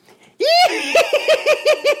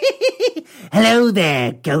Hello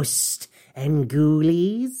there, ghost and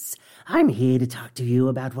ghoulies. I'm here to talk to you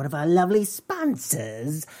about one of our lovely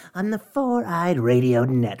sponsors on the Four-Eyed Radio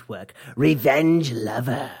Network, Revenge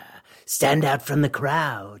Lover. Stand out from the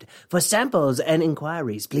crowd. For samples and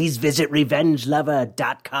inquiries, please visit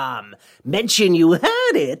RevengeLover.com. Mention you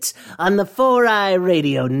heard it on the Four-Eye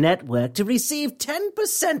Radio Network to receive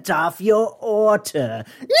 10% off your order.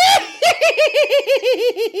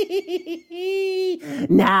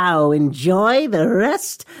 Now enjoy the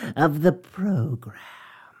rest of the program.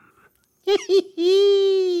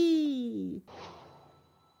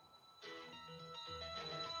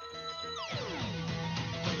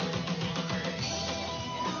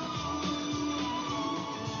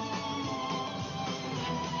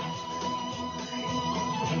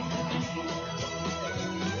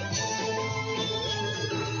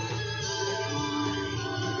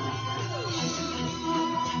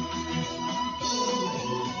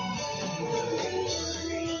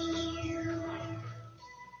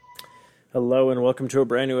 Hello and welcome to a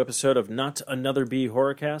brand new episode of Not Another B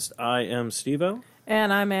Horrorcast. I am Steve-O.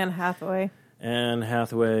 And I'm Anne Hathaway. Anne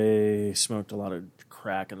Hathaway smoked a lot of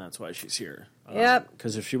crack and that's why she's here. Yep.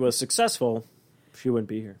 Because if she was successful, she wouldn't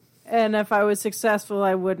be here. And if I was successful,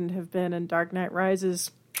 I wouldn't have been in Dark Knight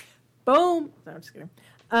Rises. Boom! No, I'm just kidding.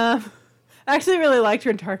 I actually really liked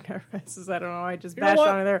her in Dark Knight Rises. I don't know. I just bashed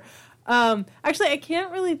on her there. Actually, I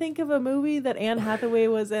can't really think of a movie that Anne Hathaway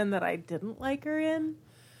was in that I didn't like her in.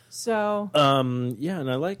 So yeah,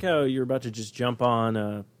 and I like how you're about to just jump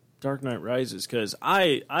on Dark Knight Rises, because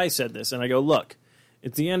I said this, and I go, look,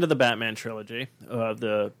 it's the end of the Batman trilogy,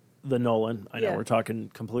 the Nolan. I know we're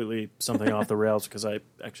talking completely something off the rails, because I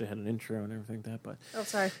actually had an intro and everything like that, but... Oh,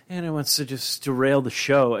 sorry. And it wants to just derail the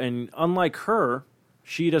show, and unlike her,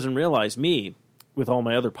 she doesn't realize me, with all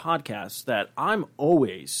my other podcasts, that I'm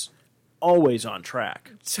always on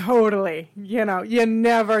track. Totally. You know, you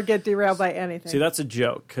never get derailed by anything. See, that's a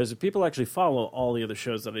joke, because if people actually follow all the other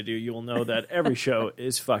shows that I do, you will know that every show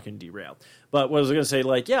is fucking derailed. But what I was going to say,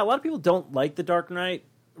 like, yeah, a lot of people don't like The Dark Knight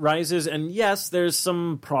Rises, and yes, there's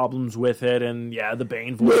some problems with it, and yeah, the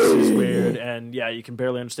Bane voice is weird, and yeah, you can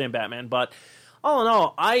barely understand Batman, but all in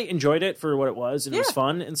all, I enjoyed it for what it was, and it was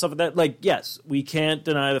fun and stuff like that. Like, yes, we can't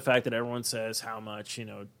deny the fact that everyone says how much, you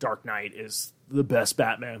know, Dark Knight is the best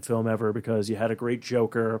Batman film ever because you had a great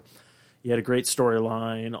Joker, you had a great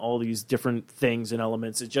storyline, all these different things and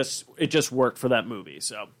elements. It just worked for that movie.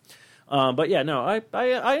 So, but yeah, no,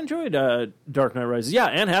 I enjoyed Dark Knight Rises. Yeah,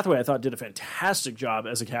 Anne Hathaway I thought did a fantastic job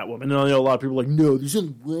as a Catwoman. And I know a lot of people are like, no, there's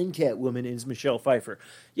only one Catwoman, and it's Michelle Pfeiffer.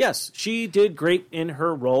 Yes, she did great in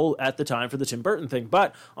her role at the time for the Tim Burton thing.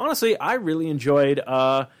 But honestly, I really enjoyed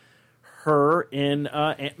her in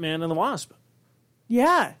Ant-Man and the Wasp.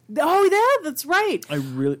 Yeah. Oh, yeah, that's right.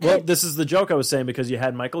 This is the joke I was saying, because you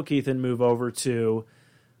had Michael Keaton move over to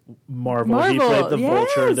Marvel. He played the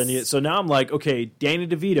Vulture. So now I'm like, okay, Danny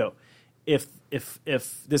DeVito, if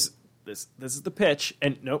this is the pitch,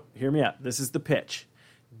 and nope, hear me out. This is the pitch.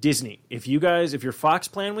 Disney, if your Fox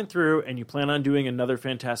plan went through and you plan on doing another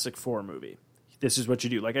Fantastic Four movie, this is what you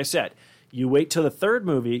do. Like I said, you wait till the third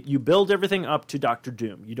movie, you build everything up to Doctor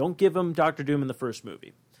Doom. You don't give him Doctor Doom in the first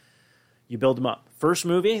movie. You build him up. First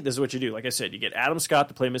movie, this is what you do. Like I said, you get Adam Scott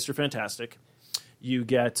to play Mr. Fantastic. You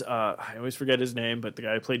get, I always forget his name, but the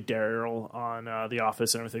guy who played Daryl on The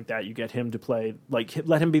Office and everything like that, you get him to play, like,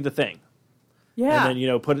 let him be the Thing. Yeah. And then, you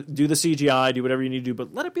know, do the CGI, do whatever you need to do,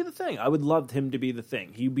 but let it be the Thing. I would love him to be the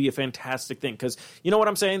Thing. He'd be a fantastic Thing. Because, you know what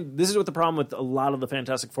I'm saying? This is what the problem with a lot of the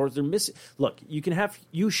Fantastic Four is. They're missing. Look,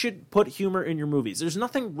 you should put humor in your movies. There's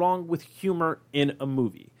nothing wrong with humor in a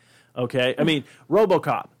movie. Okay? I mean,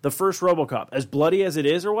 RoboCop, the first RoboCop, as bloody as it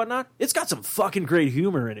is or whatnot, it's got some fucking great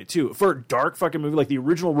humor in it, too. For a dark fucking movie like the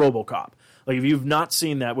original RoboCop. Like, if you've not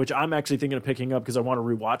seen that, which I'm actually thinking of picking up because I want to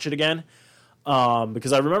rewatch it again,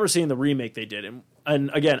 because I remember seeing the remake they did. And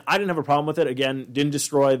again, I didn't have a problem with it. Again, didn't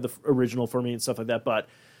destroy the original for me and stuff like that, but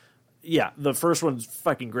yeah, the first one's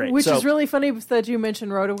fucking great. Which is really funny that you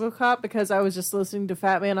mentioned RoboCop, because I was just listening to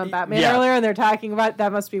Fat Man on Batman earlier, and they're talking about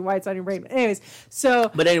that must be why it's on your brain. But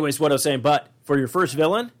anyways, what I was saying, but for your first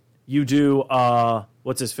villain, you do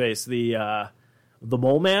what's his face, the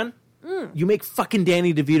Mole Man. You make fucking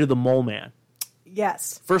Danny DeVito the Mole Man.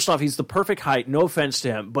 Yes. First off, he's the perfect height. No offense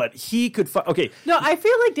to him, but he could... okay. No, I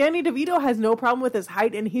feel like Danny DeVito has no problem with his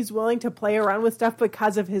height, and he's willing to play around with stuff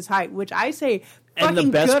because of his height, which I say fucking good on him. And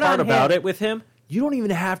the best part about it with him, you don't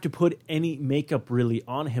even have to put any makeup really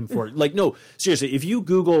on him for it. Like, no, seriously, if you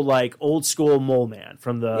Google, like, old school Mole Man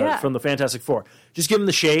from the Fantastic Four, just give him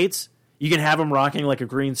the shades, You can have him rocking like a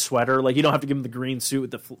green sweater. Like, you don't have to give him the green suit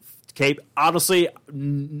with the cape. Honestly,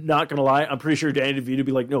 not gonna lie, I'm pretty sure Danny DeVito would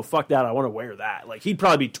be like, no, fuck that, I want to wear that. Like, he'd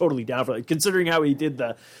probably be totally down for it, considering how he did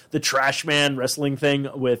the Trash Man wrestling thing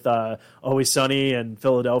with Always Sunny and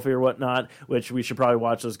Philadelphia or whatnot, which we should probably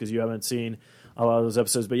watch those because you haven't seen a lot of those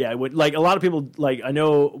episodes. But yeah, like, a lot of people, like, I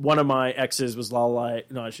know one of my exes was Lala.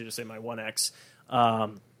 No, I should just say my one ex.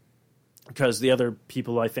 Because the other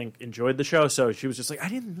people, I think, enjoyed the show. So she was just like, I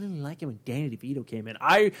didn't really like it when Danny DeVito came in.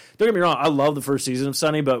 Don't get me wrong, I love the first season of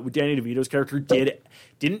Sunny, but Danny DeVito's character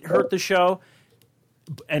didn't hurt the show,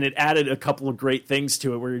 and it added a couple of great things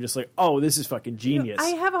to it where you're just like, oh, this is fucking genius. I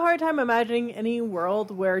have a hard time imagining any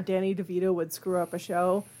world where Danny DeVito would screw up a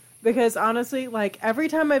show. Because honestly, like, every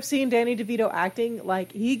time I've seen Danny DeVito acting,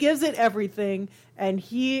 like, he gives it everything, and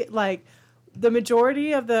he, like, the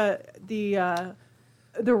majority of the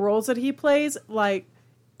roles that he plays, like,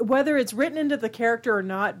 whether it's written into the character or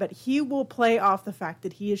not, but he will play off the fact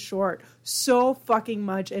that he is short so fucking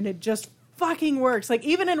much, and it just fucking works. Like,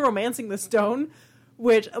 even in Romancing the Stone,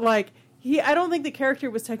 which, like, I don't think the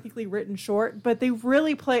character was technically written short, but he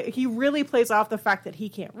really plays off the fact that he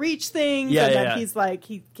can't reach things, he's like,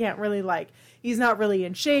 he can't really, like, he's not really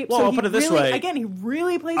in shape. Well, so I'll put it this way. Again, he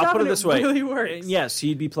really plays off, and it really works. Yes,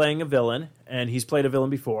 he'd be playing a villain, and he's played a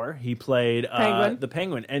villain before. He played the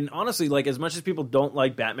Penguin. And honestly, like, as much as people don't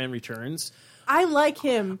like Batman Returns, I like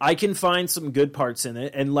him. I can find some good parts in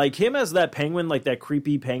it. And, like, him as that penguin, like, that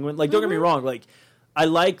creepy penguin. Like, don't get me wrong, like, I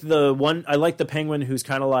like the penguin who's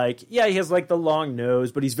kind of like, yeah, he has like the long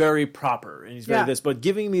nose, but he's very proper and he's very this. But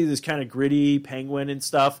giving me this kind of gritty penguin and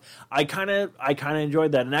stuff, I kind of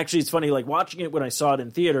enjoyed that. And actually, it's funny, like, watching it when I saw it in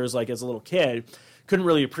theaters, like, as a little kid, couldn't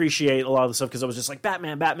really appreciate a lot of the stuff because I was just like,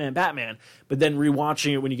 Batman. But then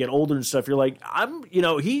rewatching it when you get older and stuff, you're like,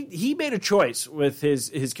 he made a choice with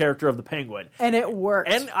his character of the Penguin, and it worked.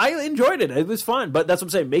 And I enjoyed it. It was fun. But that's what I'm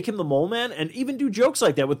saying. Make him the Mole Man, and even do jokes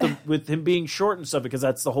like that with him being short and stuff, because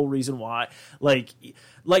that's the whole reason why. Like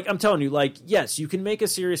I'm telling you, like, yes, you can make a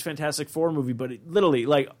serious Fantastic Four movie, but literally,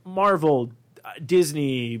 like, Marvel,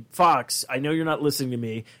 Disney, Fox, I know you're not listening to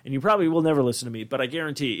me, and you probably will never listen to me, but I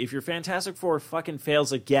guarantee if your Fantastic Four fucking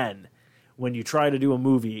fails again when you try to do a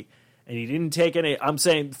movie and you didn't take any, I'm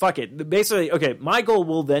saying, fuck it. Basically, okay, my goal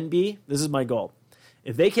will then be, this is my goal.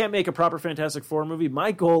 If they can't make a proper Fantastic Four movie,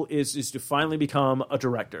 my goal is to finally become a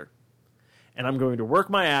director. And I'm going to work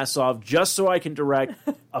my ass off just so I can direct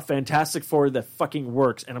a Fantastic Four that fucking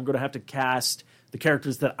works, and I'm going to have to cast the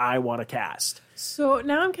characters that I want to cast. So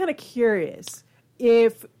now I'm kind of curious.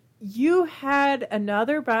 If you had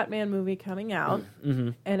another Batman movie coming out,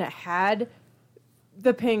 and it had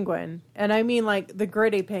the Penguin, and I mean, like, the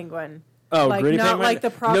gritty Penguin. Oh, like, gritty not Penguin? Like the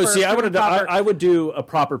proper. No, see, I would do a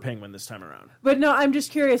proper Penguin this time around. But no, I'm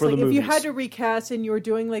just curious. Like, if you had movies. to recast and you were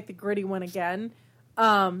doing, like, the gritty one again,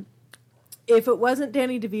 if it wasn't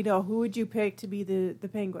Danny DeVito, who would you pick to be the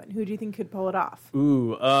Penguin? Who do you think could pull it off?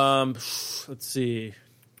 Ooh, let's see.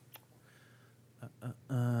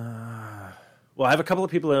 Well, I have a couple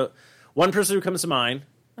of people. One person who comes to mind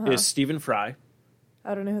is Stephen Fry.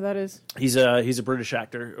 I don't know who that is. He's a British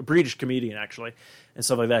actor, a British comedian, actually, and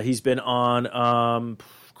stuff like that. He's been on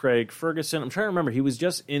Craig Ferguson. I'm trying to remember. He was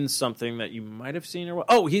just in something that you might have seen.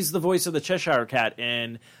 He's the voice of the Cheshire Cat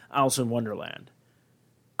in Alice in Wonderland.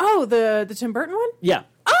 Oh, the Tim Burton one? Yeah.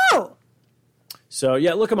 Oh! So,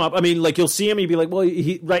 yeah, look him up. I mean, like, you'll see him, you'd be like, well,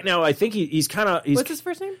 right now, I think he's kind of... What's his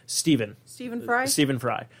first name? Stephen Fry? Stephen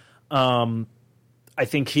Fry. I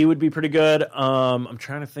think he would be pretty good. I'm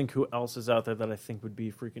trying to think who else is out there that I think would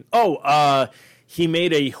be freaking... he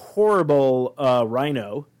made a horrible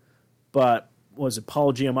Rhino, but was it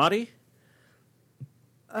Paul Giamatti?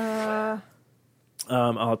 I'll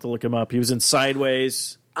have to look him up. He was in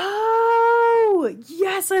Sideways. Oh,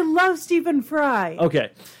 yes, I love Stephen Fry. Okay.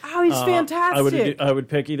 Oh, he's fantastic. I would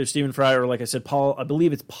pick either Stephen Fry or, like I said, Paul. I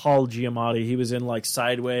believe it's Paul Giamatti. He was in, like,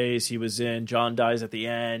 Sideways. He was in John Dies at the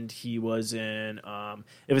End. He was in.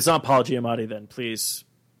 If it's not Paul Giamatti, then please,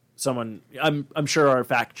 someone. I'm sure our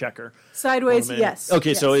fact checker. Sideways, yes.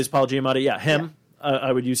 Okay, yes. So is Paul Giamatti? Yeah, him. Yeah.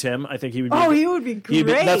 I would use him. I think he would. He would be great.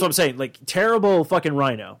 That's what I'm saying. Like, terrible fucking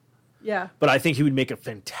Rhino. Yeah. But I think he would make a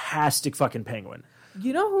fantastic fucking Penguin.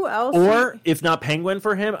 You know who else? Or, if not Penguin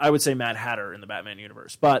for him, I would say Mad Hatter in the Batman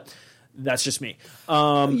universe. But that's just me.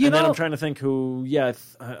 And then I'm trying to think who... Yeah,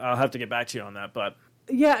 I'll have to get back to you on that, but...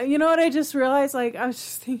 Yeah, you know what I just realized? Like, I was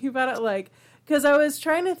just thinking about it, like... Because I was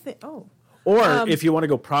trying to think... Oh. Or, if you want to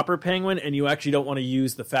go proper Penguin, and you actually don't want to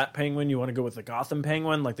use the fat Penguin, you want to go with the Gotham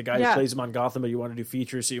Penguin, like the guy who plays him on Gotham, but you want to do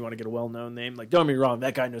features, so you want to get a well-known name. Like, don't get me wrong,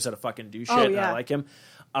 that guy knows how to fucking do shit, and I like him.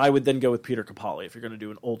 I would then go with Peter Capaldi if you're going to do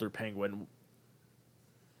an older Penguin.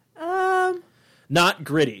 Not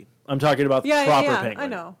gritty. I'm talking about the proper Penguin. I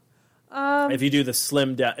know. If you do the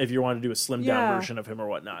slim down, if you want to do a slim down version of him or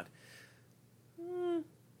whatnot.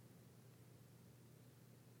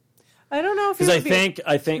 I don't know if because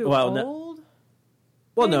I think well, old,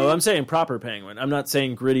 well, no, I'm saying proper Penguin. I'm not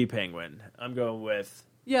saying gritty Penguin. I'm going with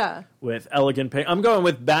elegant Penguin. I'm going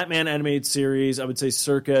with Batman animated series. I would say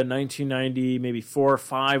circa 1990, maybe 4 or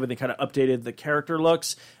 5, when they kind of updated the character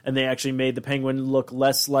looks and they actually made the Penguin look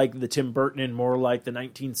less like the Tim Burton and more like the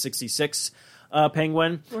 1966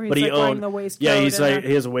 Penguin. Where he's wearing the waistcoat. Yeah,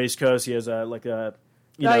 he has a waistcoat. He has the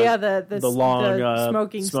long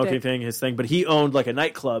smoking thing, his thing. But he owned like a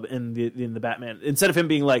nightclub in the Batman. Instead of him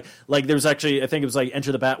being like there was actually, I think it was like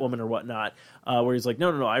Enter the Batwoman or whatnot, where he's like,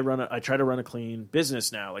 no, I try to run a clean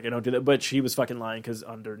business now. Like I don't do that. But he was fucking lying because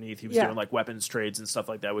underneath he was doing like weapons trades and stuff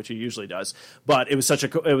like that, which he usually does. But it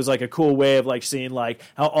was like a cool way of like seeing like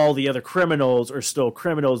how all the other criminals are still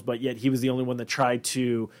criminals, but yet he was the only one that tried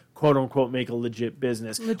to quote unquote make a legit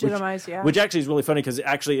business, which actually is really funny because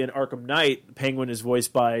actually in Arkham Knight, Penguin is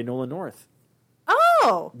voiced by Nolan North.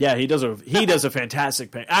 Oh, yeah, he does a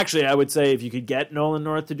fantastic Penguin. Actually, I would say if you could get Nolan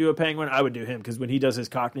North to do a Penguin, I would do him because when he does his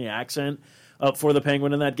Cockney accent for the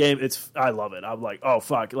Penguin in that game, I love it. I'm like, oh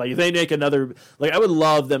fuck! Like if they make another, like I would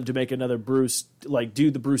love them to make another Bruce, like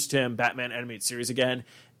do the Bruce Timm Batman animated series again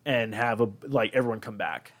and have everyone come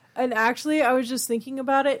back. And actually, I was just thinking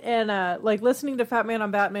about it, and listening to Fat Man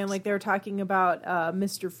on Batman, like they were talking about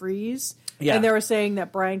Mr. Freeze, and they were saying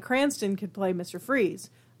that Bryan Cranston could play Mr. Freeze.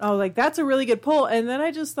 I was like, that's a really good pull. And then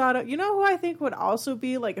I just thought, you know who I think would also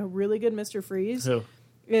be like a really good Mr. Freeze? Who?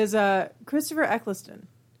 Is Christopher Eccleston.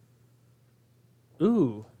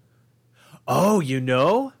 Ooh. Oh,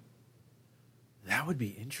 that would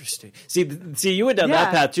be interesting. See, you went down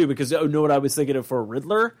that path too, because you know what I was thinking of for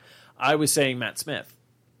Riddler? I was saying Matt Smith.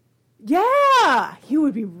 Yeah, he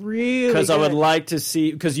would be really good. Because I would like to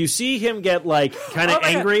see, because you see him get like kind of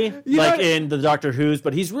angry, in the Doctor Who's,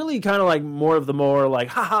 but he's really kind of like more of the like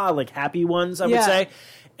haha, like happy ones, I would say.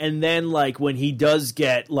 And then like when he does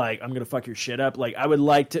get like, I'm gonna fuck your shit up, like I would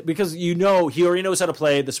like to, because he already knows how to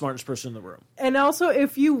play the smartest person in the room. And also,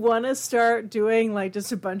 if you want to start doing like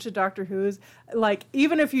just a bunch of Doctor Who's, like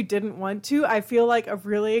even if you didn't want to, I feel like a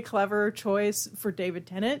really clever choice for David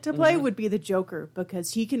Tennant to play would be the Joker,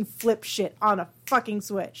 because he can flip shit on a fucking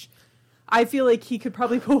switch. I feel like he could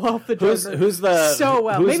probably pull off the Joker so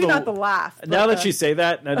well. Maybe not the laugh. Now that you say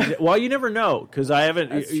that, well, you never know, because I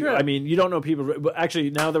haven't. That's true. I mean, you don't know people. But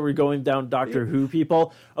actually, now that we're going down Doctor Who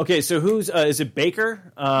people, okay, so who's is it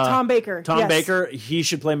Baker? Tom Baker. Tom Baker. He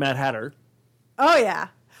should play Mad Hatter. Oh yeah.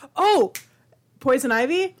 Oh, Poison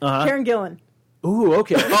Ivy. Karen Gillan. Ooh,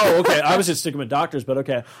 okay. Oh, okay. I was just sticking with doctors, but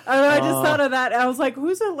okay. I just thought of that. I was like,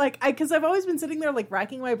 because I've always been sitting there like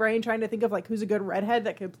racking my brain trying to think of like who's a good redhead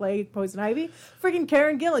that could play Poison Ivy. Freaking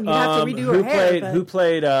Karen Gillan. You'd have to redo her hair. Who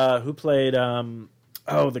played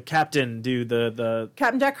the captain dude, the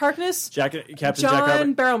Captain Jack Harkness? Captain Jack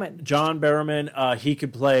Barrowman. John Barrowman.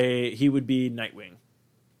 He would be Nightwing.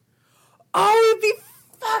 Oh, it'd be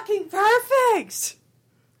fucking perfect.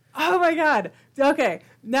 Oh my god. Okay.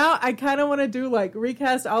 Now I kind of want to do like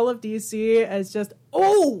recast all of DC as just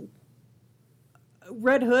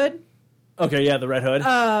Red Hood. Okay, yeah, the Red Hood.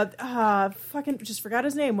 Fucking just forgot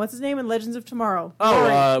his name. What's his name in Legends of Tomorrow?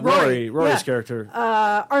 Oh, Rory's character.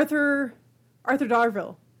 Arthur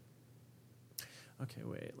Darville. Okay,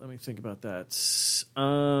 wait. Let me think about that.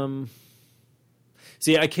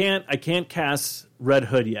 See, I can't cast Red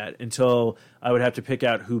Hood yet until I would have to pick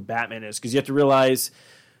out who Batman is, because you have to realize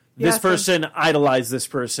this person idolized this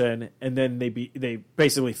person, and then they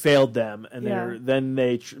basically failed them, and then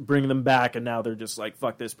they bring them back, and now they're just like,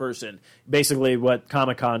 fuck this person. Basically, what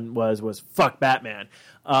Comic-Con was fuck Batman.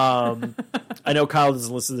 I know Kyle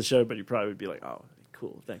doesn't listen to the show, but he probably would be like, oh,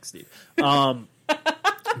 cool, thanks, Steve.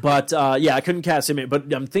 But I couldn't cast him in.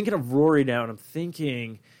 But I'm thinking of Rory now, and I'm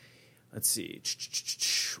thinking, let's see,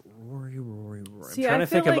 Rory. See, I'm trying to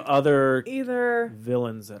think of other either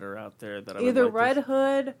villains that are out there that I would either like Red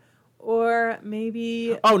Hood or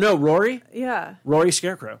maybe. Oh no, Rory. Yeah, Rory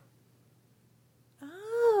Scarecrow.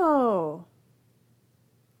 Oh,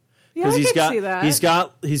 yeah, I can see that.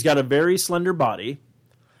 He's got a very slender body.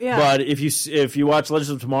 Yeah. But if you watch Legends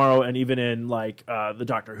of Tomorrow, and even in like the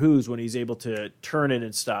Doctor Who's, when he's able to turn it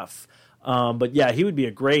and stuff. But yeah, he would be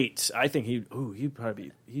a great. I think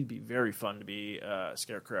he'd be very fun to be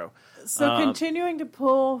Scarecrow. So continuing to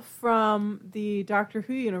pull from the Doctor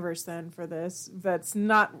Who universe then for this, that's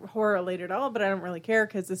not horror related at all, but I don't really care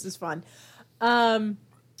because this is fun.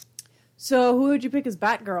 So who would you pick as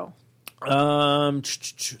Batgirl?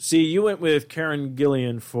 See, you went with Karen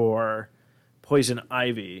Gillan for Poison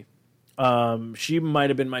Ivy. She might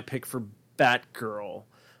have been my pick for Batgirl.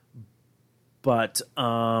 But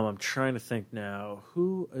I'm trying to think now.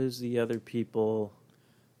 Who is the other people?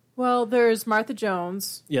 Well, there's Martha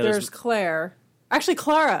Jones. Yeah, there's Claire. Actually,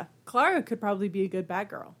 Clara. Clara could probably be a good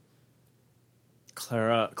Batgirl.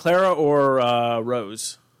 Clara or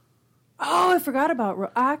Rose. Oh, I forgot about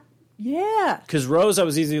Rose. Yeah. Because Rose, I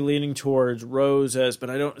was easily leaning towards Rose as,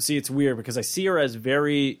 but I don't see, it's weird because I see her as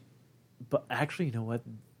very, but actually, you know what?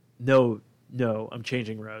 No, I'm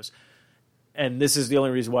changing Rose. And this is the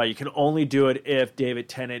only reason why. You can only do it if David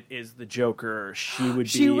Tennant is the Joker. She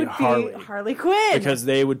would be Harley Quinn. Because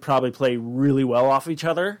they would probably play really well off each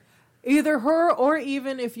other. Either her or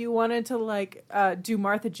even if you wanted to do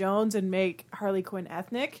Martha Jones and make Harley Quinn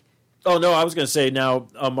ethnic. Oh, no, I was going to say now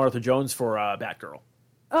Martha Jones for Batgirl.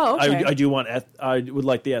 Oh, okay. I do want. I would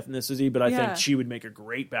like the ethnicity, but I think she would make a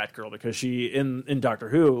great Batgirl because she in Doctor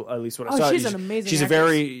Who, at least what I saw, she's an amazing.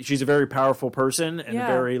 She's a very powerful person and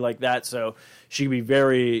very like that. So she could be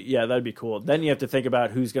very. Yeah, that'd be cool. Then you have to think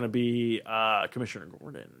about who's going to be Commissioner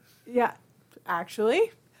Gordon. Yeah,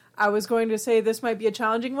 actually, I was going to say this might be a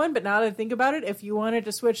challenging one, but now that I think about it, if you wanted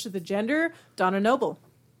to switch to the gender, Donna Noble.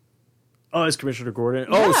 Oh, as Commissioner Gordon.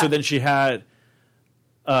 Yeah. Oh, so then she had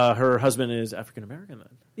her husband is African American then.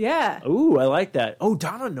 Yeah. Ooh, I like that. Oh,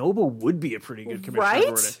 Donna Noble would be a pretty good Commissioner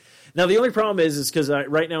Gordon. Now, the only problem is because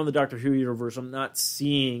right now in the Doctor Who universe, I'm not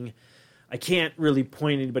seeing... I can't really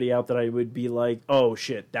point anybody out that I would be like, oh,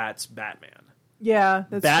 shit, that's Batman. Yeah,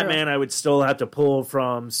 that's Batman, true. I would still have to pull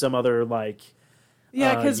from some other, like,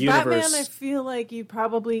 yeah, because Batman, I feel like you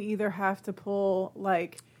probably either have to pull,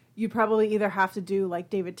 like... You'd probably either have to do, like,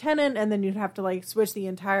 David Tennant, and then you'd have to, like, switch the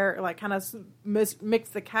entire... Like, kind of mix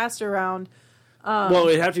the cast around... well,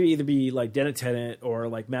 it'd have to either be like David Tennant or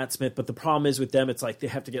like Matt Smith, but the problem is with them, it's like they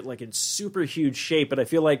have to get like in super huge shape. But I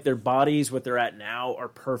feel like their bodies, what they're at now, are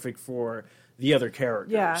perfect for the other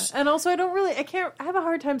characters. Yeah, and also I have a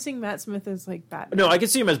hard time seeing Matt Smith as like Batman. No, I can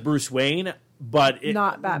see him as Bruce Wayne, but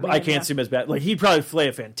not Batman. I can't see him as Batman. Like he'd probably play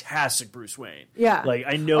a fantastic Bruce Wayne. Yeah, like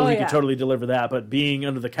I know he could totally deliver that, but being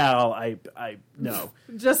under the cowl, I no.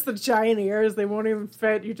 Just the giant ears, they won't even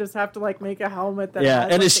fit. You just have to like make a helmet that. Yeah, has,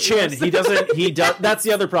 and like, his chin, he doesn't. He does. That's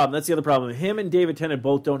the other problem. Him and David Tennant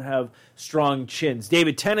both don't have strong chins.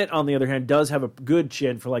 David Tennant, on the other hand, does have a good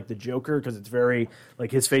chin for like the Joker because it's very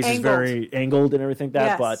like his face is very angled and everything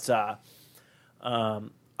like that. Yes. But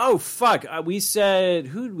oh fuck, we said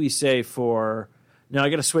who'd we say for? No, I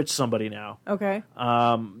got to switch somebody now. Okay.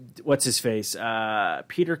 What's his face?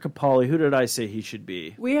 Peter Capaldi. Who did I say he should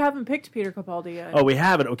be? We haven't picked Peter Capaldi yet. Oh, we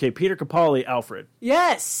haven't. Okay, Peter Capaldi, Alfred.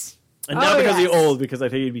 Yes. And not because he's old, because I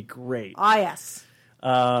think he'd be great. Ah, yes.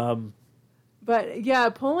 But yeah,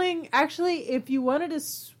 pulling. Actually, if you wanted to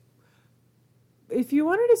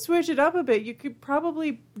switch it up a bit, you could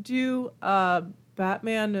probably do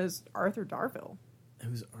Batman as Arthur Darvill.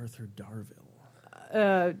 Who's Arthur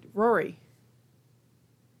Darvill? Rory.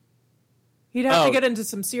 He'd have to get into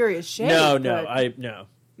some serious shape. No.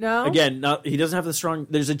 No? Again, he doesn't have the strong...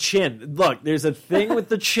 There's a chin. Look, there's a thing with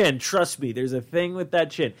the chin. Trust me, there's a thing with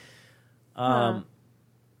that chin. Now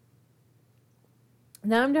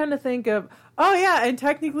I'm trying to think of... Oh, yeah, and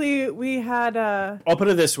technically we had... I'll put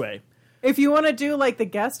it this way. If you want to do, like, the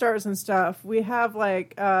guest stars and stuff, we have,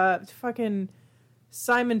 like, fucking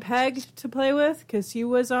Simon Pegg to play with, because he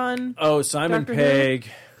was on... Oh, Simon Pegg.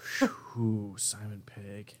 Ooh, Simon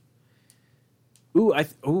Pegg. Ooh,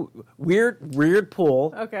 weird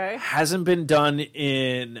pull. Okay. Hasn't been done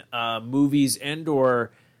in movies and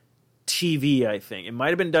or TV, I think. It might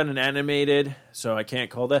have been done in animated, so I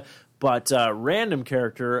can't call that. But random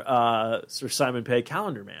character, Sir Simon Pegg,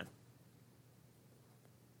 Calendar Man.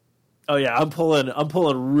 Oh yeah, I'm pulling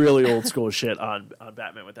really old school shit on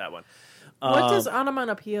Batman with that one. What does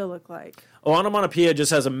onomatopoeia look like? Oh, onomatopoeia just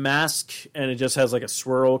has a mask, and it just has like a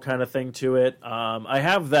swirl kind of thing to it. I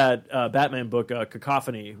have that Batman book,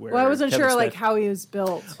 Cacophony. Where I wasn't sure like how he was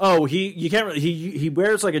built. Oh, he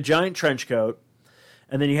wears like a giant trench coat,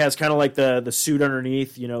 and then he has kind of like the suit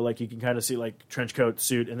underneath. You know, like you can kind of see like trench coat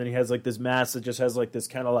suit, and then he has like this mask that just has like this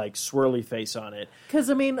kind of like swirly face on it. Because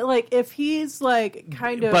I mean, like if he's like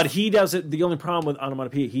kind of, but he doesn't. The only problem with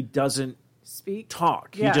onomatopoeia, he doesn't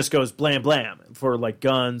talk. Yeah. He just goes blam blam for like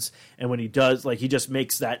guns, and when he does, like he just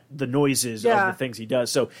makes the noises of the things he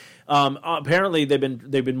does. So apparently they've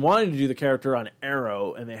been wanting to do the character on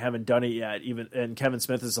Arrow, and they haven't done it yet. And Kevin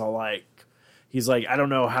Smith is all like, he's like, I don't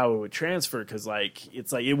know how it would transfer because like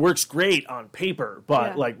it's like it works great on paper,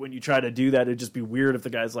 but like when you try to do that, it'd just be weird if the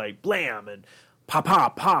guy's like blam and pop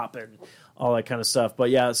pop pop and all that kind of stuff. But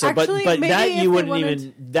yeah, so actually, but that you wouldn't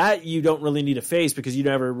even that you don't really need a face because you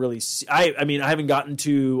never really see. I mean I haven't gotten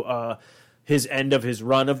to his end of his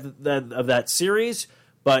run of that series,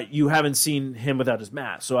 but you haven't seen him without his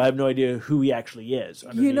mask, so I have no idea who he actually is.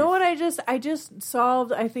 Underneath. You know what? I just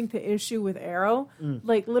solved, I think, the issue with Arrow.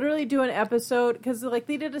 Like, literally do an episode, because, like,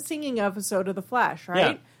 they did a singing episode of The Flash,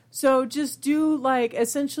 right? Yeah. So just do, like,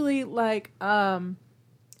 essentially, like,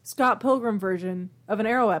 Scott Pilgrim version of an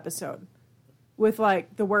Arrow episode with,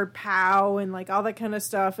 like, the word pow and, like, all that kind of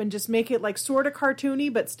stuff, and just make it, like, sort of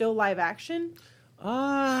cartoony, but still live action.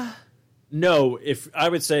 No, if I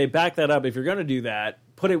would say back that up, if you're going to do that,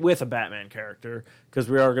 put it with a Batman character, because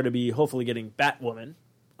we are going to be hopefully getting Batwoman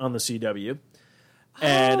on the CW.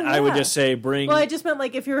 And I would just say bring... Well, I just meant,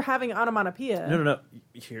 like, if you're having onomatopoeia. No.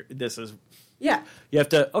 Here, this is... Yeah. You have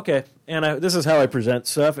to... Okay, and this is how I present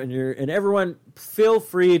stuff, and everyone, feel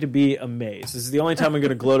free to be amazed. This is the only time I'm going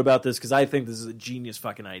to gloat about this, because I think this is a genius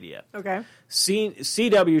fucking idea. Okay.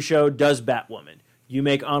 CW show does Batwoman. You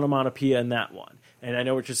make onomatopoeia in that one. And I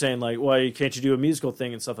know what you're saying, like, well, can't you do a musical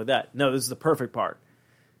thing and stuff like that? No, this is the perfect part.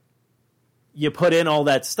 You put in all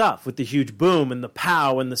that stuff with the huge boom and the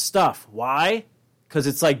pow and the stuff. Why? Because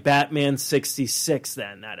it's like Batman 66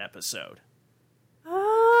 then, that episode.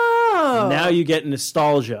 Oh. Now you get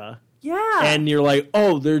nostalgia. Yeah. And you're like,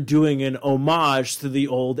 oh, they're doing an homage to the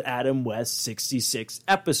old Adam West 66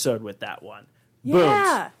 episode with that one.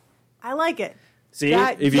 Yeah. Boom. I like it. See,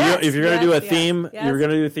 if you're going to do a theme, you're going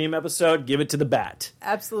to do a theme episode, give it to the Bat.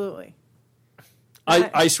 Absolutely.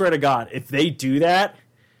 I swear to God, if they do that,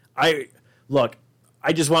 I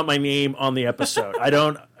just want my name on the episode. I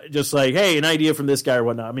don't just like, hey, an idea from this guy or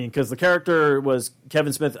whatnot. I mean, because the character was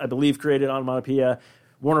Kevin Smith, I believe, created Onomatopoeia.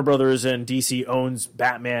 Warner Brothers and DC owns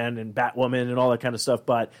Batman and Batwoman and all that kind of stuff,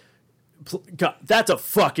 but God, that's a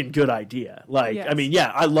fucking good idea. Like, yes. I mean,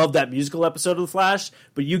 yeah, I love that musical episode of The Flash,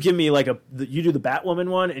 but you give me like you do the Batwoman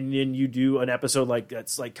one, and then you do an episode like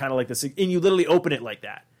that's like kind of like this, and you literally open it like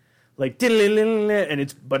that, like and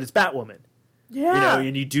it's Batwoman. Yeah, you know,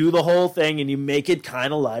 and you do the whole thing, and you make it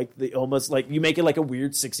kind of like almost like you make it like a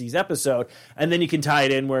weird 60s episode, and then you can tie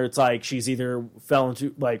it in where it's like she's either fell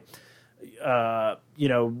into like,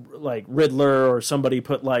 like Riddler, or somebody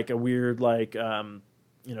put like a weird like.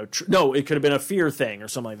 No, it could have been a fear thing or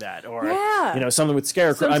something like that, or something with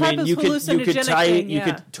Scarecrow. I mean, you could tie it. You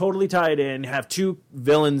could totally tie it in. Have two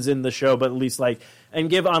villains in the show, but at least like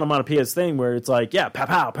and give onomatopoeia's thing where it's like pow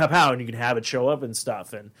pow pow pow, and you can have it show up and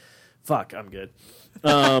stuff. And fuck, I'm good.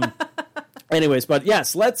 Anyways, but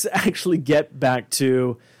yes, let's actually get back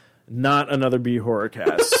to not another B horror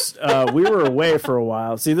cast. We were away for a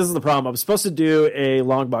while. See, this is the problem. I was supposed to do a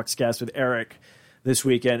long box cast with Eric this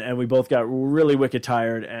weekend, and we both got really wicked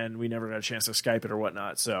tired, and we never got a chance to Skype it or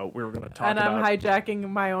whatnot. So we were going to talk. And I'm hijacking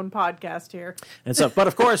my own podcast here and stuff. But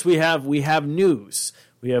of course, we have news.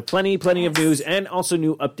 We have plenty of news, and also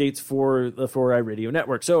new updates for the 4i Radio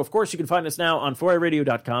Network. So of course, you can find us now on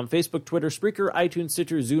 4iRadio.com, Facebook, Twitter, Spreaker, iTunes,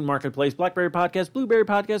 Stitcher, Zune Marketplace, BlackBerry Podcast, Blueberry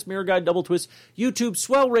Podcast, Mirror Guide, Double Twist, YouTube,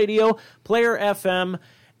 Swell Radio, Player FM,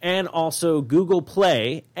 and also Google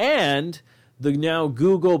Play, and the now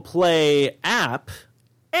Google Play app,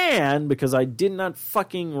 and because I did not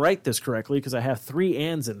fucking write this correctly because I have 3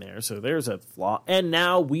 ands in there, so there's a flaw. And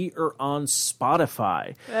now we are on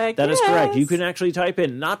Spotify. That is correct. You can actually type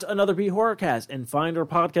in Not Another B Horrorcast and find our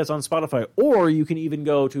podcast on Spotify, or you can even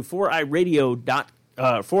go to 4iRadio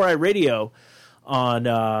on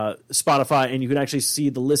Spotify, and you can actually see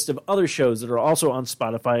the list of other shows that are also on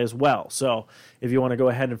Spotify as well. So if you want to go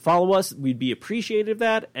ahead and follow us, we'd be appreciative of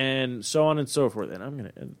that, and so on and so forth. And I'm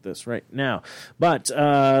going to edit this right now. But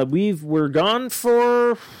we're gone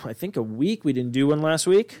for, I think, a week. We didn't do one last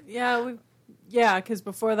week. Yeah, because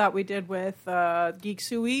before that we did with Geeks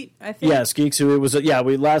Who Eat, I think. Yes, Geeks Who Eat was,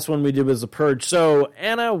 last one we did was The Purge. So,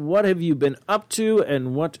 Anna, what have you been up to,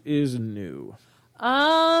 and what is new?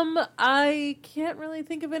 I can't really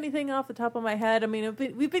think of anything off the top of my head. I mean,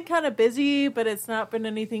 we've been kind of busy, but it's not been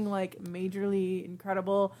anything like majorly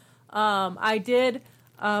incredible. I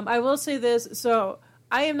will say this. So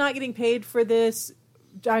I am not getting paid for this.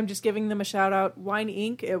 I'm just giving them a shout out. Wine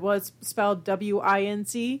Inc. It was spelled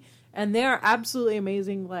WINC, and they are absolutely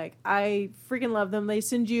amazing. Like, I freaking love them. They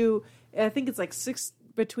send you, I think it's like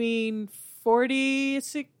between $40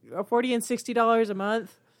 and $60 a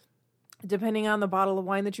month, depending on the bottle of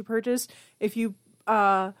wine that you purchase. If you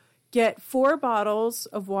get 4 bottles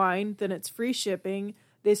of wine, then it's free shipping.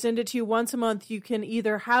 They send it to you once a month. You can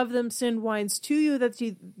either have them send wines to you that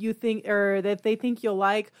you think, or that they think you'll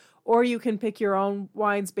like, or you can pick your own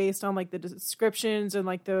wines based on like the descriptions and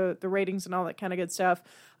like the ratings and all that kind of good stuff.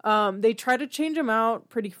 They try to change them out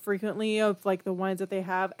pretty frequently of like the wines that they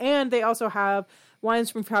have. And they also have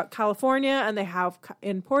wines from California, and they have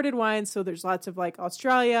imported wines. So there's lots of like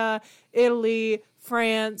Australia, Italy,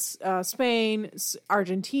 France, Spain,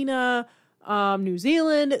 Argentina, New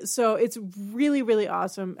Zealand. So it's really, really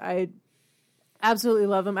awesome. I absolutely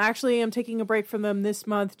love them. Actually, I'm taking a break from them this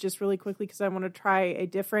month just really quickly because I want to try a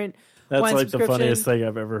different wine like the funniest thing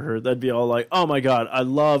I've ever heard. That'd be all like, oh my God, I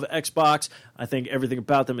love Xbox. I think everything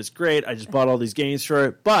about them is great. I just bought all these games for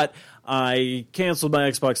it, but I canceled my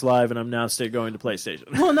Xbox Live and I'm now still going to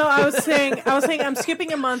PlayStation. Well, no, I was saying I'm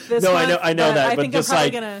skipping a month this month. No, I know that. I think just I'm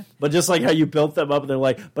like, gonna... but just like how you built them up and they're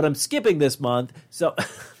like, but I'm skipping this month. So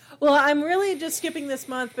well, I'm really just skipping this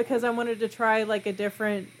month because I wanted to try like a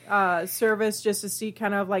different service just to see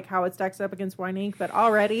kind of like how it stacks up against Wine Inc. But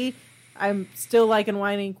already I'm still liking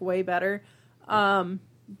Wine Inc. way better.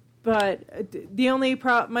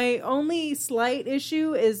 But my only slight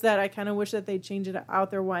issue is that I kind of wish that they change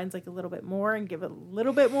out their wines like a little bit more and give it a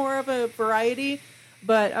little bit more of a variety.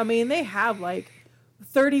 But I mean, they have like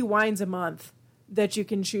 30 wines a month that you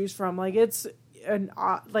can choose from. Like it's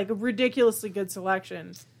a ridiculously good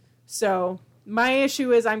selection. So my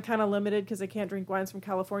issue is I'm kind of limited because I can't drink wines from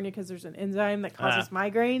California because there's an enzyme that causes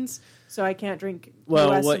migraines. So I can't drink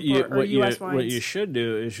US wines. What you should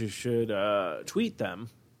do is you should tweet them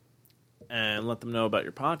and let them know about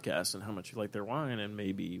your podcast and how much you like their wine, and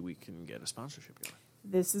maybe we can get a sponsorship going.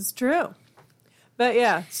 This is true. But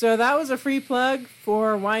yeah, so that was a free plug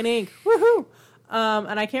for Wine Inc. Woohoo!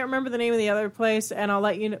 And I can't remember the name of the other place, and I'll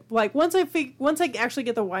let you know. Like once I actually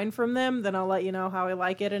get the wine from them, then I'll let you know how I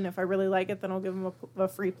like it, and if I really like it, then I'll give them a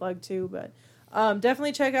free plug too. But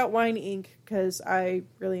definitely check out Wine Inc. because I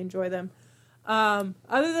really enjoy them.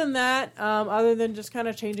 Other than that, other than just kind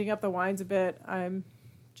of changing up the wines a bit, I'm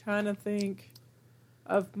trying to think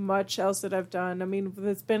of much else that I've done. I mean,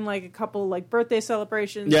 it's been like a couple like birthday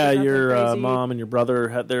celebrations. Yeah, your mom and your brother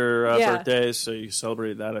had their birthdays, so you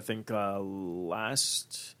celebrated that. I think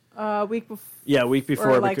last week before. Yeah, week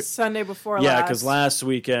before, or like Sunday before. Yeah, because last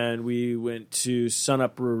weekend we went to Sun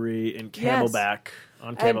Up Brewery in Camelback. Yes.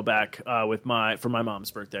 On Camelback for my mom's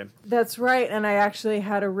birthday. That's right, and I actually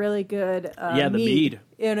had a really good the mead,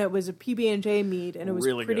 and it was a PB&J mead, and it was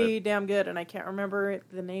really pretty damn good. And I can't remember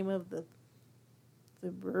the name of the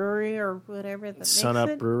brewery or whatever that Sun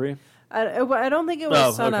Up Brewery. I don't think it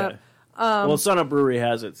was Sun Up. Well, Sun Up Brewery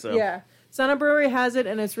has it, so yeah. Sun Up Brewery has it,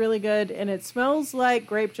 and it's really good, and it smells like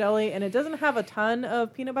grape jelly, and it doesn't have a ton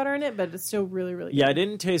of peanut butter in it, but it's still really, really good. Yeah, I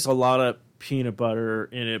didn't taste a lot of peanut butter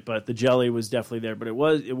in it, but the jelly was definitely there, but it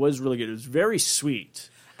was really good. It was very sweet.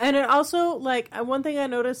 And it also, like, one thing I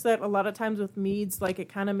noticed that a lot of times with meads, like, it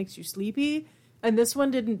kind of makes you sleepy, and this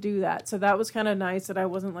one didn't do that, so that was kind of nice that I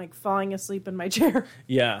wasn't, like, falling asleep in my chair.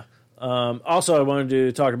 Yeah. Also, I wanted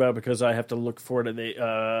to talk about, because I have to look for it,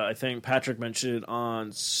 I think Patrick mentioned it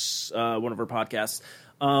on one of our podcasts.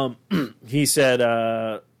 He said,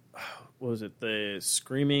 what was it, the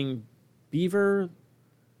Screaming Beaver?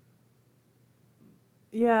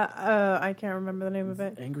 Yeah, I can't remember the name of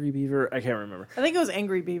it. Angry Beaver? I can't remember. I think it was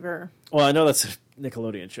Angry Beaver. Well, I know that's a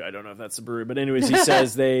Nickelodeon show. I don't know if that's the brewery, but anyways, he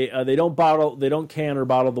says they don't can or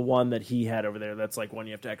bottle the one that he had over there. That's like one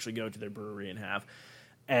you have to actually go to their brewery and have.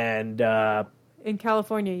 And in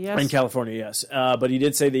California, yes. In California, yes. But he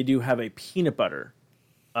did say they do have a peanut butter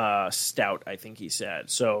stout, I think he said.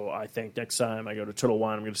 So I think next time I go to Total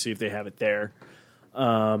Wine, I'm going to see if they have it there.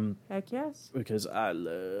 Heck yes. Because I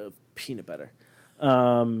love peanut butter.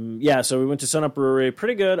 Yeah, so we went to Sun Up Brewery.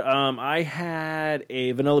 Pretty good. I had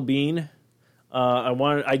a vanilla bean.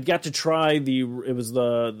 I got to try the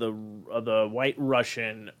White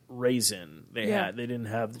Russian raisin they had. They didn't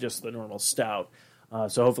have just the normal stout.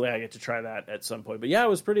 So hopefully I get to try that at some point. But yeah, it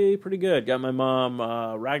was pretty good. Got my mom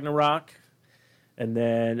Ragnarok, and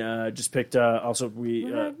then just picked also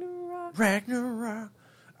Ragnarok.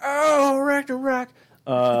 Oh, Ragnarok.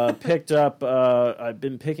 Picked up. I've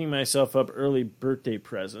been picking myself up early birthday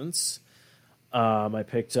presents. I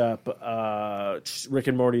picked up Rick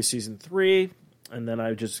and Morty season 3, and then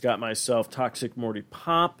I just got myself Toxic Morty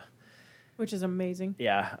Pop, which is amazing.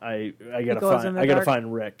 Yeah, I gotta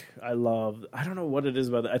find Rick. I don't know what it is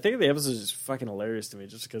about that. I think the episode is just fucking hilarious to me,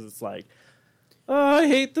 just because it's like, oh, I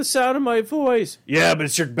hate the sound of my voice. Yeah, but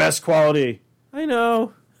it's your best quality. I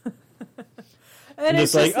know. And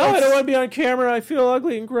it's like, I don't want to be on camera. I feel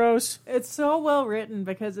ugly and gross. It's so well written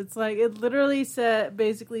because it's like, it literally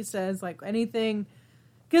basically says like anything,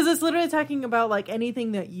 because it's literally talking about like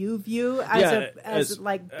anything that you view as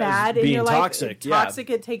bad in your life.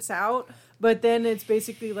 Toxic it takes out, but then it's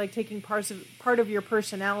basically like taking part of your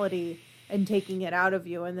personality and taking it out of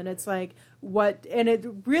you. And then it's like, and it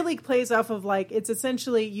really plays off of like, it's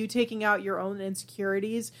essentially you taking out your own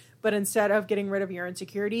insecurities, but instead of getting rid of your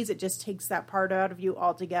insecurities, it just takes that part out of you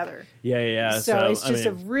altogether. Yeah. So it's just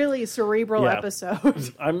a really cerebral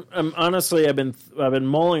episode. I'm honestly, I've been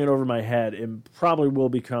mulling it over my head. It probably will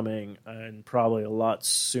be coming, and probably a lot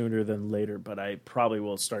sooner than later. But I probably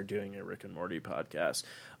will start doing a Rick and Morty podcast.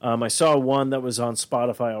 I saw one that was on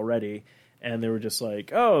Spotify already, and they were just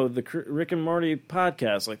like, "Oh, the Rick and Morty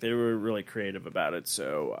podcast." Like they were really creative about it.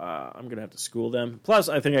 So I'm gonna have to school them. Plus,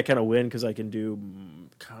 I think I kind of win because I can do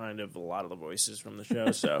kind of a lot of the voices from the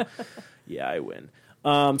show. So yeah, I win.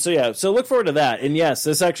 So look forward to that. And yes,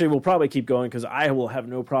 this actually will probably keep going because I will have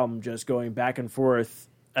no problem just going back and forth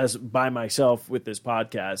as by myself with this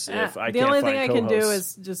podcast. If I the can't only find thing I co-hosts. can do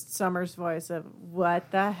is just Summer's voice of what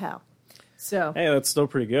the hell. So hey, that's still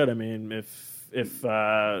pretty good. I mean, if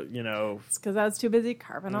you know, it's because I was too busy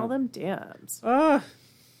carving all them dams.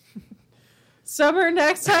 Summer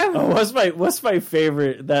next time. Oh, what's my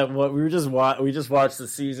favorite? That what we just watched the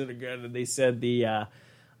season again, and they said the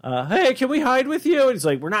hey, can we hide with you? And he's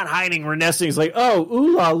like, we're not hiding, we're nesting. He's like, oh,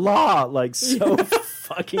 ooh la la, like so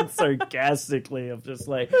fucking sarcastically. I'm just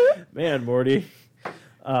like, man, Morty.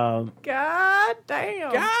 God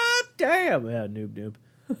damn. Yeah, noob.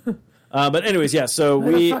 But anyways, yeah. So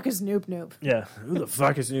Who the fuck is Noob? Yeah, who the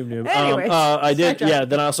fuck is Noob? Anyways, I did. Yeah,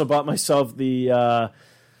 then I also bought myself the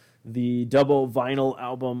double vinyl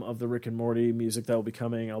album of the Rick and Morty music that will be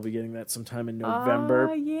coming. I'll be getting that sometime in November.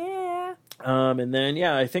 Oh, yeah. And then,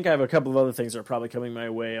 yeah, I think I have a couple of other things that are probably coming my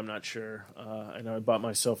way. I'm not sure. I know I bought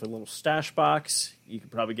myself a little stash box. You can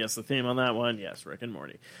probably guess the theme on that one. Yes, Rick and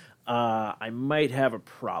Morty. I might have a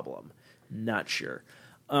problem. Not sure.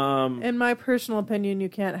 In my personal opinion, you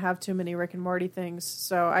can't have too many Rick and Morty things,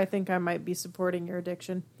 so I think I might be supporting your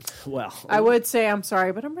addiction. Well, I would say I'm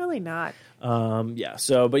sorry, but I'm really not. Yeah.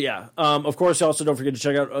 So, but yeah. Of course, also don't forget to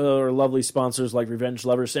check out our lovely sponsors like Revenge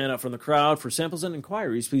Lover. Stand out from the crowd. For samples and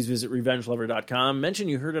inquiries, please visit RevengeLover.com. Mention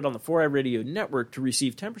you heard it on the 4i Radio Network to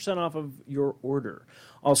receive 10% off of your order.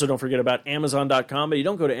 Also, don't forget about Amazon.com, but you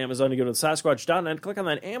don't go to Amazon, you go to Sasquatch.net, click on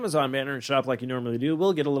that Amazon banner and shop like you normally do.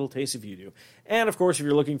 We'll get a little taste if you do. And, of course, if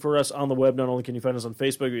you're looking for us on the web, not only can you find us on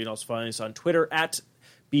Facebook, but you can also find us on Twitter at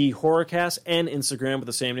BHorrorcast and Instagram with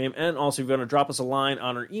the same name. And also, if you want to drop us a line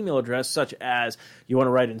on our email address, such as you want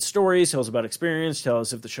to write in stories, tell us about experience, tell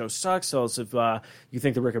us if the show sucks, tell us if you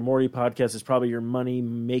think the Rick and Morty podcast is probably your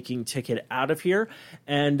money-making ticket out of here.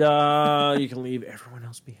 And you can leave everyone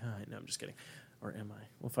else behind. No, I'm just kidding. Or am I?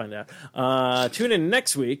 We'll find out. Tune in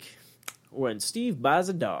next week when Steve buys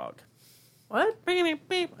a dog. What? I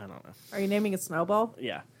don't know. Are you naming it Snowball?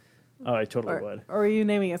 Yeah. Oh, I totally would. Or are you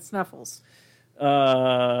naming it Snuffles?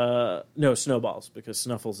 No, Snowballs, because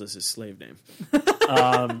Snuffles is his slave name.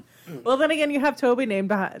 Well, then again, you have Toby named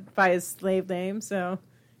by his slave name, so...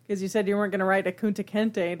 Because you said you weren't going to write a Kunta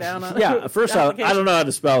Kinte down on yeah, first off, I don't know how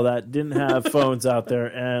to spell that. Didn't have phones out there,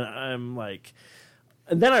 and I'm like...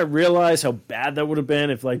 And then I realized how bad that would have been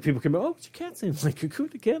if like people came, oh, what's your cat's name? Like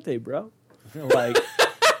Kunta Kinte, bro. Like,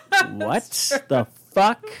 what the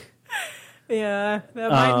fuck? Yeah,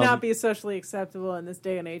 that might not be socially acceptable in this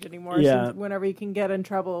day and age anymore. Yeah. Since whenever you can get in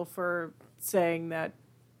trouble for saying that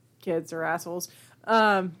kids are assholes.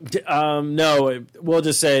 No, we'll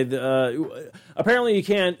just say apparently you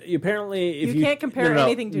can't. Apparently, if you can't compare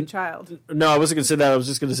anything to a child. No, I wasn't going to say that. I was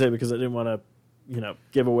just going to say because I didn't want to,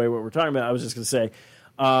 give away what we're talking about. I was just going to say.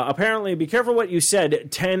 Apparently, be careful what you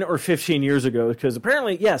said 10 or 15 years ago, because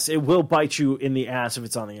apparently, yes, it will bite you in the ass if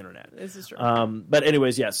it's on the internet. This is true. But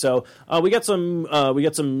anyways, yes. So we got some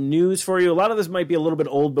news for you. A lot of this might be a little bit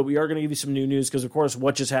old, but we are going to give you some new news because, of course,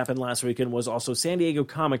 what just happened last weekend was also San Diego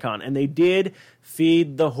Comic-Con, and they did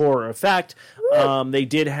feed the horror. In fact, they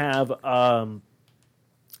did have.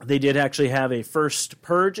 They did actually have a first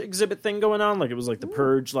Purge exhibit thing going on. Like, it was like the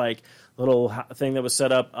Purge, like, little thing that was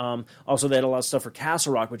set up. Also, they had a lot of stuff for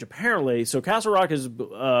Castle Rock, which apparently... So, Castle Rock is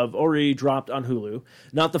already dropped on Hulu.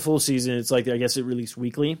 Not the full season. It's like, I guess it released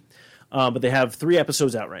weekly. But they have 3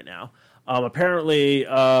 episodes out right now. Apparently,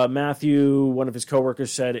 Matthew, one of his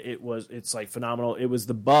coworkers, said it's like phenomenal. It was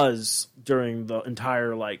the buzz during the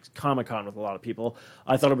entire like Comic-Con with a lot of people.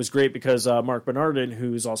 I thought it was great because Mark Bernardin,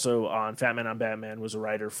 who's also on Fat Man on Batman, was a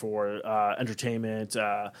writer for Entertainment,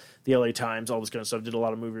 the LA Times, all this kind of stuff. Did a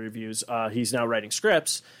lot of movie reviews. He's now writing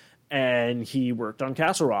scripts, and he worked on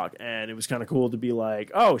Castle Rock, and it was kind of cool to be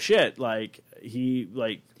like, oh shit, like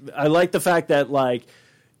I like the fact that like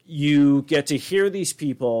you get to hear these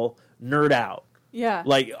people nerd out. Yeah.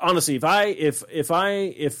 Like, honestly,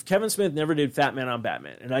 if Kevin Smith never did Fat Man on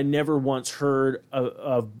Batman, and I never once heard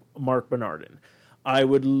of Mark Bernardin, I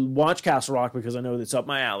would watch Castle Rock because I know it's up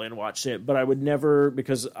my alley and watch it, but I would never,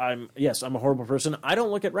 because I'm a horrible person. I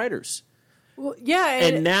don't look at writers. Well, yeah.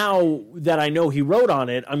 And now that I know he wrote on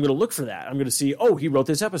it, I'm going to look for that. I'm going to see, oh, he wrote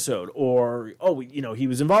this episode, or, oh, he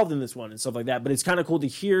was involved in this one and stuff like that. But it's kind of cool to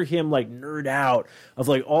hear him, like, nerd out of,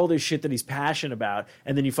 like, all this shit that he's passionate about.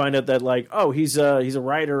 And then you find out that, like, oh, he's a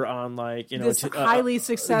writer on, like, this highly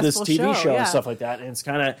successful this TV show yeah. and stuff like that.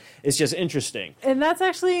 And it's just interesting. And that's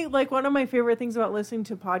actually, like, one of my favorite things about listening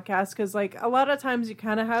to podcasts, because, like, a lot of times you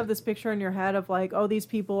kind of have this picture in your head of, like, oh, these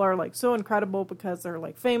people are, like, so incredible because they're,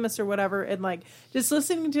 like, famous or whatever. And, like, just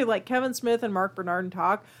listening to, like, Kevin Smith and Mark Bernardin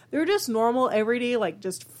talk, they're just normal, everyday, like,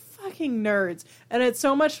 just fucking nerds. And it's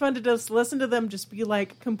so much fun to just listen to them just be,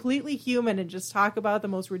 like, completely human and just talk about the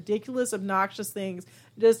most ridiculous, obnoxious things.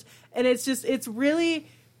 It's really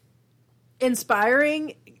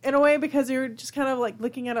inspiring in a way, because you're just kind of, like,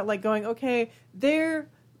 looking at it, like, going, okay, they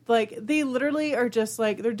literally are just,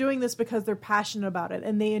 like, they're doing this because they're passionate about it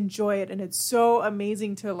and they enjoy it. And it's so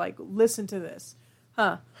amazing to, like, listen to this.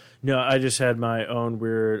 Huh. No, I just had my own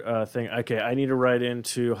weird thing. Okay, I need to write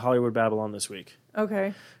into Hollywood Babylon this week.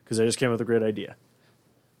 Okay. Because I just came up with a great idea.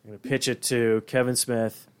 I'm going to pitch it to Kevin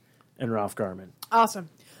Smith and Ralph Garman. Awesome.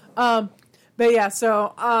 But yeah,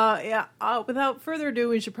 so without further ado,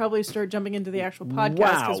 we should probably start jumping into the actual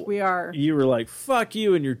podcast, because we are. You were like, "Fuck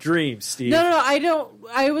you and your dreams, Steve." No, I don't.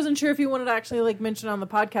 I wasn't sure if you wanted to actually, like, mention on the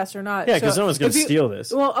podcast or not. Yeah, because someone's going to steal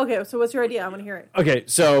this. Well, okay. So what's your idea? I want to hear it. Okay,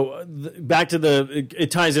 so back to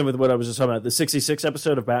it ties in with what I was just talking about. The 66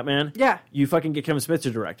 episode of Batman. Yeah. You fucking get Kevin Smith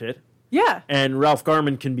to direct it. Yeah. And Ralph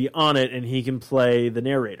Garman can be on it, and he can play the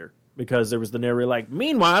narrator. Because there was the narrator, like,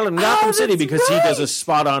 meanwhile in Gotham City, because he does a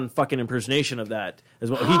spot-on fucking impersonation of that as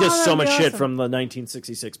well. He does so much shit from the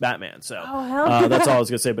 1966 Batman. So that's all I was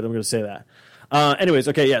going to say, but I'm going to say that. Anyways,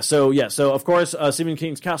 okay, yeah. So of course, Stephen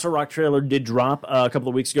King's Castle Rock trailer did drop a couple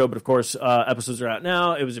of weeks ago, but of course, episodes are out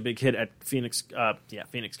now. It was a big hit at Phoenix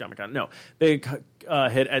Comic-Con. No, big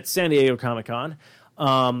hit at San Diego Comic-Con.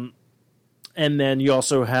 And then you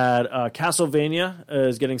also had Castlevania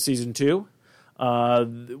is getting season 2.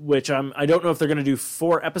 Which I don't know if they're going to do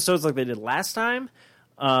 4 episodes like they did last time,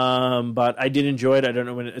 but I did enjoy it. I don't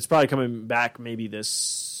know when it's probably coming back, maybe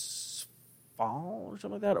this fall or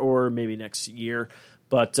something like that, or maybe next year.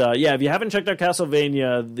 But yeah, if you haven't checked out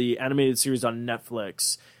Castlevania, the animated series on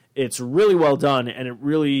Netflix, it's really well done, and it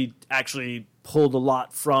really actually pulled a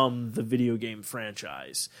lot from the video game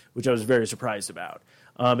franchise, which I was very surprised about.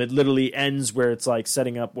 It literally ends where it's like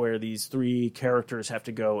setting up where these 3 characters have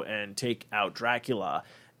to go and take out Dracula.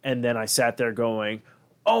 And then I sat there going,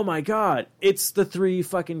 oh my God, it's the 3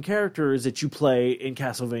 fucfucking characters that you play in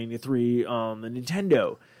Castlevania 3 on the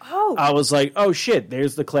Nintendo. Oh. I was like, oh shit,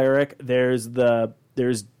 there's the cleric, there's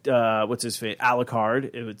what's his face?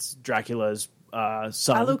 Alucard. It's Dracula's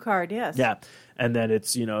son. Alucard, yes. Yeah. And then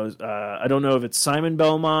it's, I don't know if it's Simon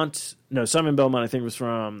Belmont. No, Simon Belmont I think was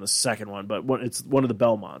from the second one, but it's one of the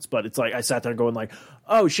Belmonts. But it's like, I sat there going like,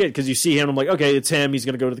 oh shit, because you see him, I'm like, okay, it's him. He's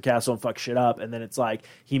going to go to the castle and fuck shit up. And then it's like,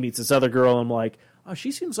 he meets this other girl, and I'm like, oh,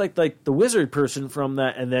 she seems like the wizard person from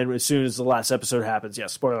that. And then as soon as the last episode happens, yeah,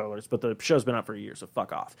 spoiler alerts, but the show's been out for a year, so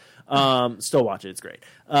fuck off. Still watch it. It's great.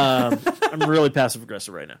 I'm really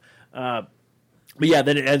passive-aggressive right now. But yeah,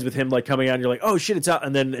 then it ends with him like coming out, and you're like, "Oh shit, it's out!"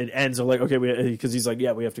 And then it ends like, "Okay," because he's like,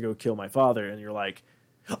 "Yeah, we have to go kill my father," and you're like,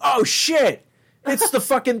 "Oh shit, it's the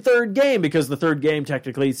fucking third game!" Because the third game,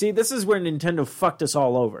 technically, see, this is where Nintendo fucked us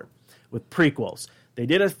all over with prequels. They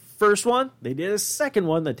did a first one, they did a second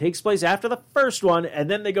one that takes place after the first one,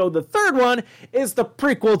 and then they go, the third one is the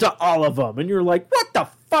prequel to all of them, and you're like, "What the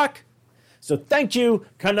fuck?" So thank you,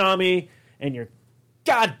 Konami, and your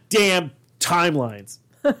goddamn timelines.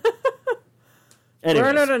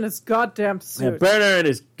 Anyways. Bernard and his goddamn suits. Yeah, Bernard and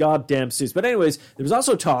his goddamn suits. But anyways, there was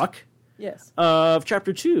also talk of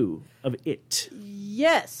Chapter 2 of It.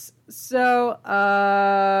 Yes. So,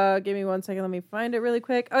 give me 1 second. Let me find it really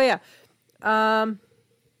quick. Oh, yeah.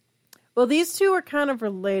 Well, these two are kind of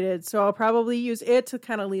related, so I'll probably use it to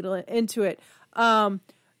kind of lead into it.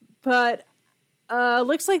 But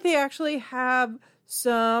looks like they actually have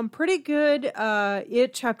some pretty good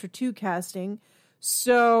It Chapter 2 casting.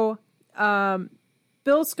 So,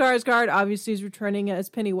 Bill Skarsgård obviously is returning as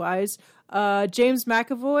Pennywise. James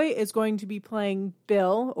McAvoy is going to be playing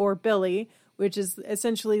Bill, or Billy, which is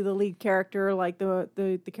essentially the lead character, like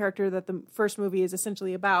the character that the first movie is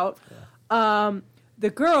essentially about. Yeah. The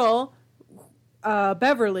girl,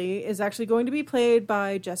 Beverly, is actually going to be played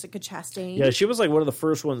by Jessica Chastain. Yeah, she was like one of the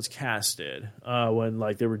first ones casted when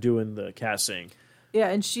like they were doing the casting. Yeah,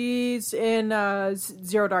 and she's in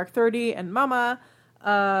Zero Dark 30 and Mama.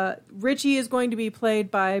 Richie is going to be played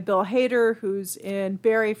by Bill Hader, who's in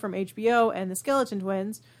Barry from HBO and the Skeleton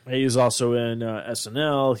Twins. He's also in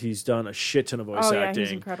SNL. He's done a shit ton of voice acting.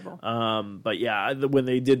 He's incredible. But yeah, when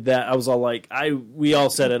they did that, I was all like, we all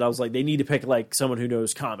said it. I was like, they need to pick like someone who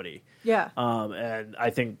knows comedy. Yeah. And I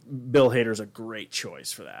think Bill Hader's a great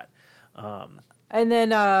choice for that. And then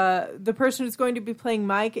the person who's going to be playing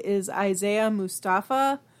Mike is Isaiah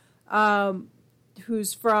Mustafa,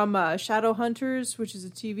 who's from Shadowhunters, which is a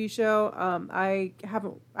TV show. I've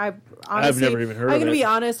never even heard of it. I'm going to be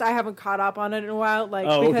honest, I haven't caught up on it in a while.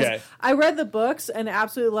 Because I read the books and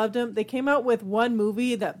absolutely loved them. They came out with one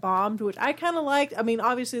movie that bombed, which I kind of liked. I mean,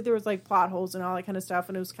 obviously there was like plot holes and all that kind of stuff,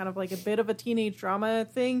 and it was kind of like a bit of a teenage drama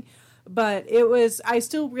thing. But I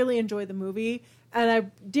still really enjoyed the movie. And I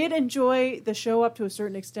did enjoy the show up to a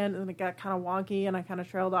certain extent, and then it got kind of wonky, and I kind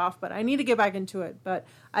of trailed off. But I need to get back into it, but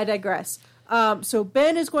I digress. So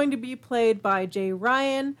Ben is going to be played by Jay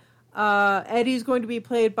Ryan. Eddie's going to be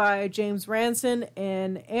played by James Ranson,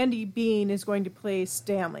 and Andy Bean is going to play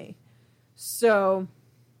Stanley. So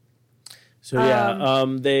yeah,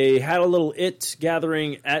 they had a little IT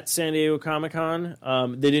gathering at San Diego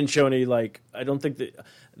Comic-Con. They didn't show any, like, I don't think that...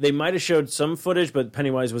 They might have showed some footage, but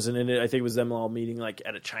Pennywise wasn't in it. I think it was them all meeting, like,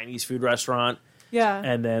 at a Chinese food restaurant. Yeah.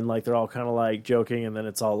 And then, like, they're all kind of, like, joking, and then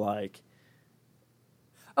it's all, like...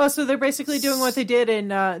 Oh, so they're basically doing what they did in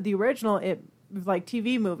the original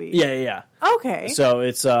TV movie. Yeah. Okay. So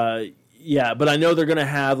it's... Yeah, but I know they're going to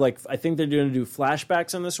have, like, I think they're going to do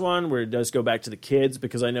flashbacks on this one where it does go back to the kids,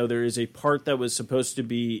 because I know there is a part that was supposed to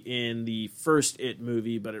be in the first It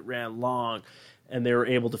movie, but it ran long, and they were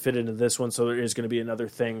able to fit into this one, so there is going to be another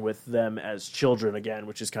thing with them as children again,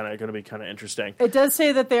 which is kind of going to be kind of interesting. It does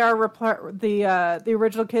say that they are the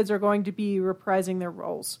original kids are going to be reprising their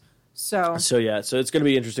roles. So yeah, so it's going to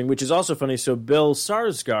be interesting, which is also funny. So Bill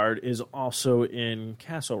Skarsgård is also in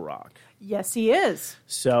Castle Rock. Yes, he is.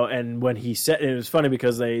 So, and when he said, and it was funny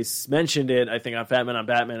because they mentioned it, I think on Fat Man on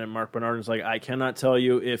Batman, and Mark Bernard was like, I cannot tell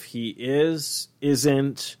you if he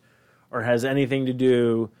isn't, or has anything to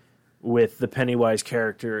do with the Pennywise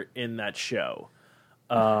character in that show,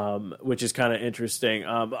 which is kind of interesting.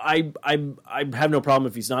 I have no problem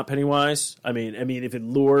if he's not Pennywise. I mean, if it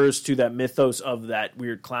lures to that mythos of that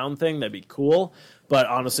weird clown thing, that'd be cool. But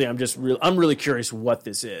honestly, I'm really curious what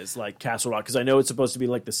this is, like Castle Rock, because I know it's supposed to be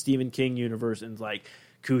like the Stephen King universe, and like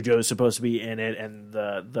Cujo's supposed to be in it, and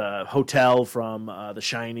the hotel from The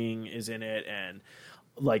Shining is in it, and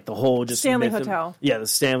like the whole just Stanley Hotel. Yeah, the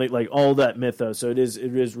Stanley, like all that mythos. So it is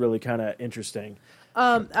really kind of interesting.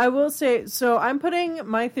 I will say, so I'm putting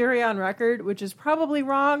my theory on record, which is probably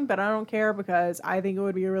wrong, but I don't care because I think it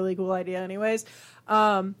would be a really cool idea anyways.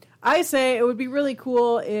 I say it would be really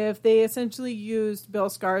cool if they essentially used Bill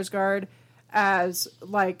Skarsgård as,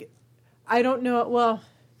 like, I don't know, well,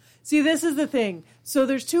 see, this is the thing. So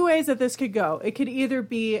there's two ways that this could go. It could either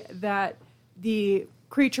be that the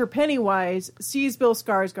creature Pennywise sees Bill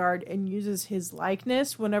Skarsgård and uses his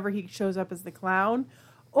likeness whenever he shows up as the clown,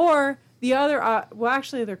 or the other, well,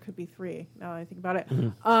 actually, there could be three, now that I think about it.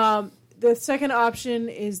 Mm-hmm. The second option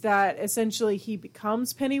is that essentially he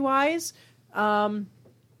becomes Pennywise.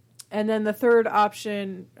 And then the third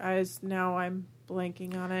option is, now I'm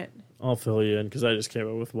blanking on it. I'll fill you in because I just came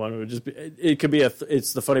up with one. It would just be, it could be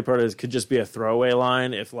it's the funny part is it could just be a throwaway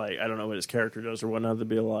line if, like, I don't know what his character does or whatnot, to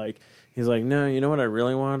be like, he's like, no, you know what I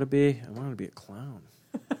really wanted to be? I wanted to be a clown.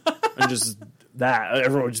 And just that,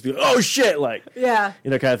 everyone would just be like, oh shit, like, yeah, you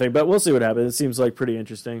know, kind of thing. But we'll see what happens. It seems like pretty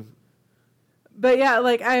interesting. But yeah,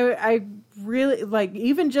 like I really like,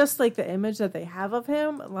 even just like the image that they have of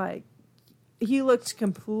him, like, he looked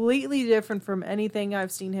completely different from anything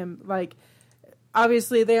I've seen him. Like,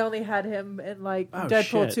 obviously, they only had him in, like,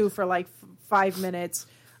 Deadpool 2 for, like, 5 minutes.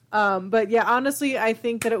 But, yeah, honestly, I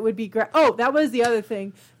think that it would be great. Oh, that was the other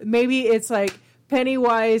thing. Maybe it's, like,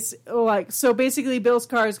 Pennywise, like, so basically Bill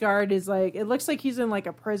Skarsgård is, like, it looks like he's in, like,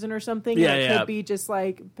 a prison or something. Yeah, it could be just,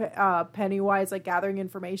 like, Pennywise, like, gathering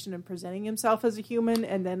information and presenting himself as a human,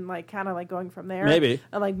 and then, like, kind of, like, going from there. Maybe.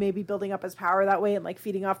 And, like, maybe building up his power that way and, like,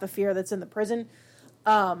 feeding off the fear that's in the prison.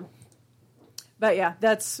 But, yeah,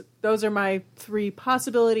 those are my three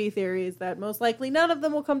possibility theories that most likely none of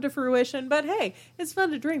them will come to fruition, but, hey, it's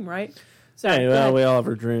fun to dream, right? So, hey, well, we all have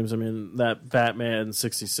our dreams. I mean, that Batman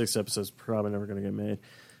 66 episode is probably never going to get made.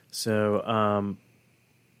 So,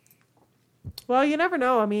 well, you never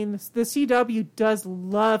know. I mean, the CW does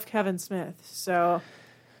love Kevin Smith, so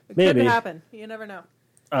it maybe could happen. You never know.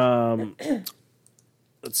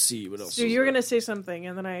 Let's see what else. So you were going to say something,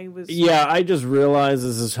 and then I was. Yeah, I just realized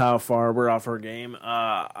this is how far we're off our game.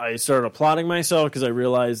 I started applauding myself because I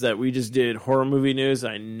realized that we just did horror movie news.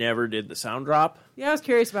 I never did the sound drop. Yeah, I was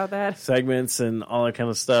curious about that. Segments and all that kind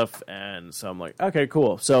of stuff. And so I'm like, okay,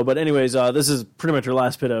 cool. So, but anyways, this is pretty much our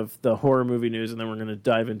last bit of the horror movie news, and then we're going to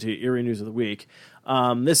dive into eerie news of the week.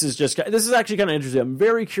 This is actually kind of interesting. I'm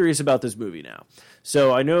very curious about this movie now.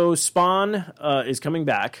 So I know Spawn is coming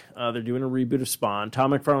back. They're doing a reboot of Spawn.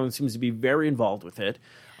 Todd McFarlane seems to be very involved with it.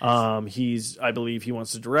 I believe he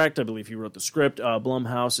wants to direct. I believe he wrote the script.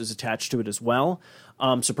 Blumhouse is attached to it as well.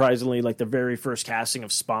 Surprisingly, like the very first casting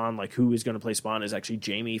of Spawn, like who is going to play Spawn is actually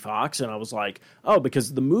Jamie Foxx. And I was like, oh,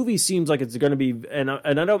 because the movie seems like it's going to be, and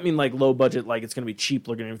I don't mean like low budget, like it's going to be cheap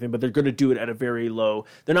looking and everything, but they're going to do it at a very low,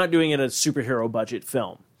 they're not doing it as a superhero budget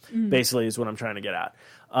film, basically is what I'm trying to get at.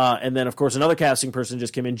 And then, of course, another casting person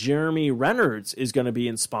just came in. Jeremy Renner's is going to be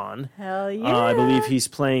in Spawn. Hell yeah. I believe he's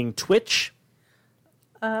playing Twitch.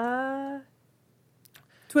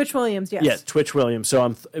 Twitch Williams, yes. Yeah, Twitch Williams. So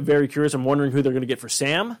I'm very curious. I'm wondering who they're going to get for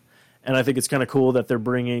Sam. And I think it's kind of cool that they're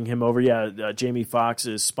bringing him over. Yeah, Jamie Foxx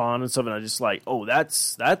is Spawn and stuff. And I just like, oh,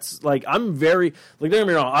 that's like, I'm very, like, don't get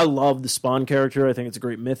me wrong, I love the Spawn character. I think it's a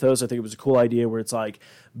great mythos. I think it was a cool idea where it's like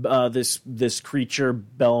this creature,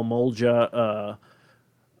 Belmolja,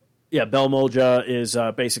 Belmolja is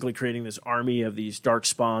basically creating this army of these dark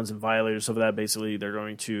spawns and violators. So that basically they're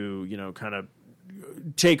going to, kind of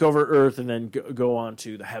take over Earth and then go on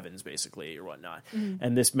to the heavens, basically, or whatnot. Mm-hmm.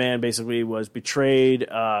 And this man basically was betrayed.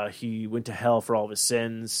 He went to hell for all of his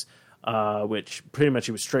sins, which pretty much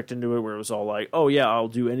he was tricked into it, where it was all like, oh, yeah, I'll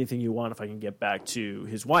do anything you want if I can get back to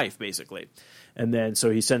his wife, basically. And then so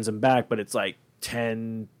he sends him back, but it's like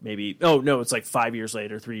 10, maybe, it's like 5 years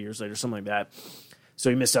later, 3 years later, something like that. So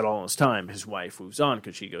he missed out all his time. His wife moves on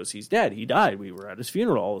because she goes, he's dead. He died. We were at his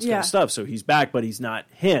funeral, all this kind of stuff. So he's back, but he's not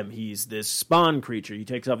him. He's this Spawn creature. He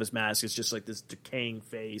takes off his mask. It's just like this decaying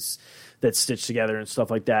face that's stitched together and stuff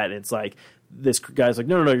like that. And it's like, this guy's like,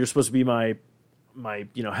 no, you're supposed to be my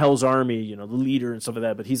Hell's Army, the leader and stuff like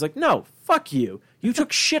that. But he's like, no, fuck you. You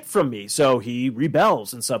took shit from me. So he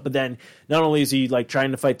rebels and stuff. But then not only is he like trying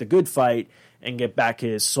to fight the good fight and get back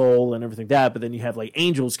his soul and everything that, but then you have like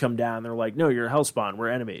angels come down. They're like, no, you're a Hellspawn. We're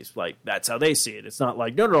enemies. Like, that's how they see it. It's not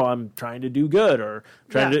like, no, I'm trying to do good or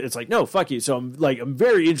trying to, it's like, no, fuck you. So I'm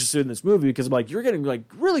very interested in this movie because I'm like, you're getting like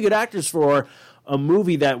really good actors for a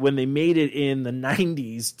movie that when they made it in the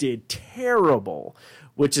 90s did terrible,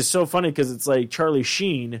 which is so funny because it's like Charlie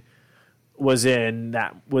Sheen was in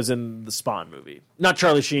the Spawn movie. Not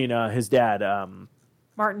Charlie Sheen, his dad.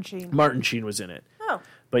 Martin Sheen. Martin Sheen was in it. Oh.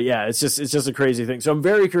 But yeah, it's just a crazy thing. So I'm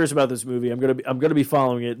very curious about this movie. I'm gonna be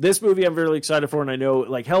following it. This movie I'm really excited for, and I know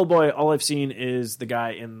like Hellboy. All I've seen is the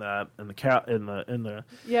guy in the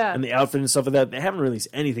outfit and stuff like that. They haven't released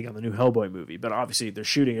anything on the new Hellboy movie, but obviously they're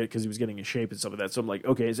shooting it because he was getting in shape and stuff like that. So I'm like,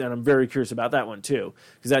 okay, and I'm very curious about that one too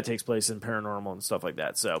because that takes place in paranormal and stuff like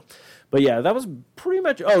that. So, but yeah, that was pretty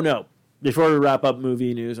much. Oh no! Before we wrap up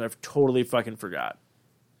movie news, I've totally fucking forgot.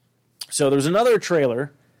 So there's another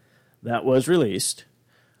trailer that was released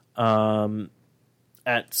at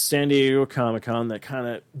San Diego Comic-Con that kind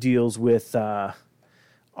of deals with our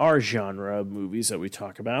genre of movies that we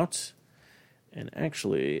talk about. And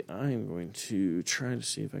actually, I'm going to try to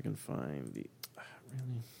see if I can find the...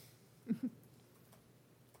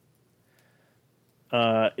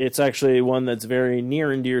 Really? It's actually one that's very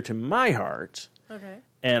near and dear to my heart. Okay.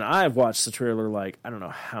 And I've watched the trailer like, I don't know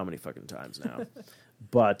how many fucking times now.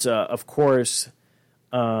 But, of course...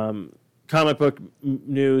 comic book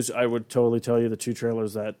news, I would totally tell you the two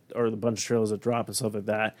trailers or the bunch of trailers that drop and stuff like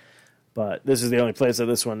that. But this is the only place that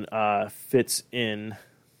this one fits in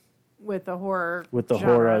with the horror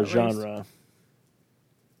genre.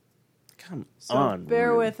 Come on,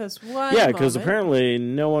 bear with us one. Yeah, because apparently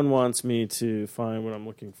no one wants me to find what I'm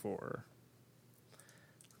looking for.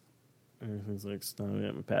 Everything's like snowing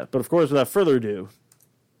at my path. But of course, without further ado.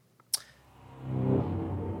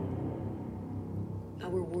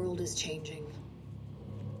 Our world is changing.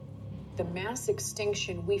 The mass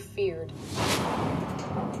extinction we feared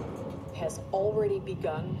has already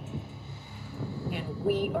begun, and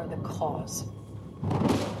we are the cause.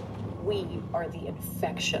 We are the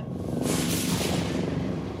infection.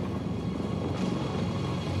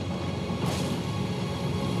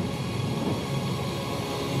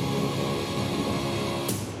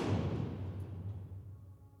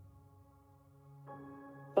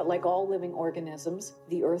 But like all living organisms,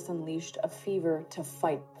 the Earth unleashed a fever to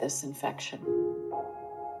fight this infection.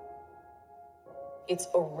 Its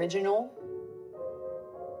original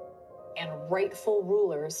and rightful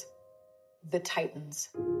rulers, the Titans.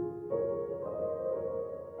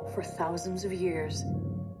 For thousands of years,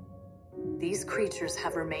 these creatures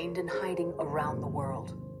have remained in hiding around the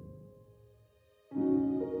world.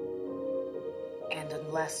 And And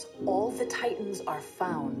unless all the Titans are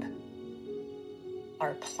found,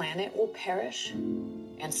 our planet will perish,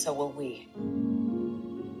 and so will we.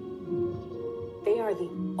 They are the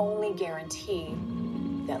only guarantee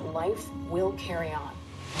that life will carry on.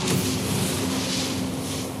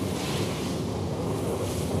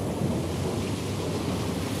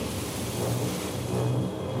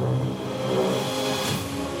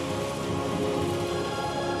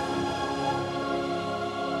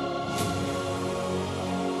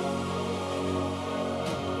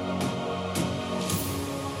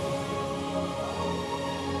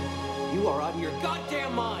 You are out of your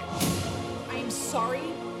goddamn mind! I am sorry,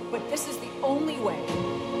 but this is the only way.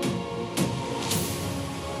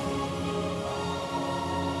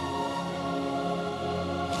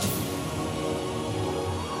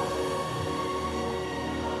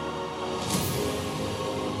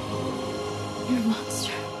 You're a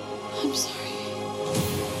monster. I'm sorry.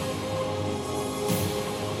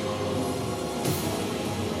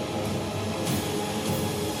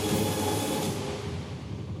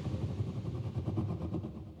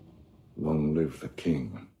 Long live the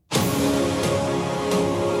king.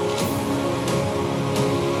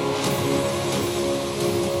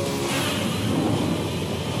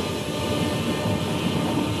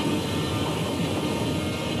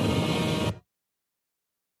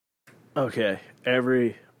 Okay,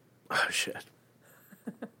 oh shit.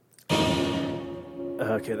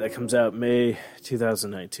 Okay, that comes out May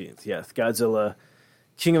 2019. Yeah, Godzilla,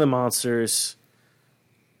 King of the Monsters,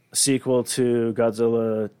 sequel to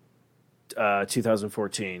Godzilla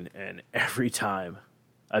 2014, and every time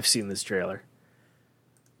I've seen this trailer,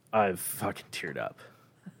 I've fucking teared up.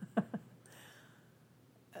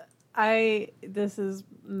 This is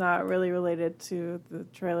not really related to the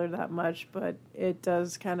trailer that much, but it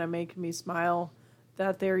does kind of make me smile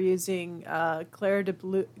that they're using Claire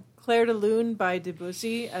de Lune by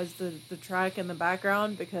Debussy as the track in the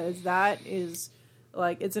background, because that is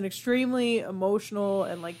like, it's an extremely emotional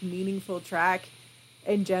and like meaningful track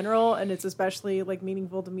in general, and it's especially like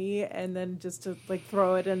meaningful to me, and then just to like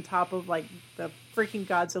throw it on top of like the freaking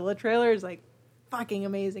Godzilla trailer is like fucking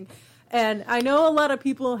amazing. And I know a lot of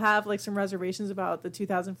people have like some reservations about the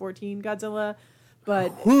 2014 Godzilla, but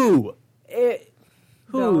Who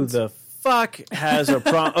don't. the fuck has a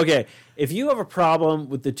problem? Okay, if you have a problem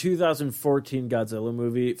with the 2014 Godzilla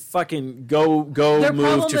movie, fucking go Their move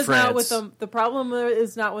problem to is France. not with the problem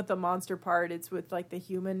is not with the monster part; it's with like the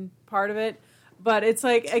human part of it. But it's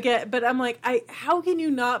like, again, but I'm like, how can you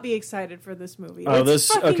not be excited for this movie? Oh, It's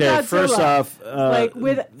fucking okay. Godzilla. First off, Like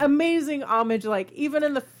with amazing homage, like even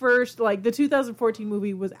in the first, like the 2014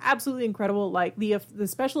 movie was absolutely incredible. Like the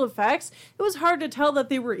special effects, it was hard to tell that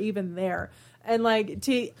they were even there. And like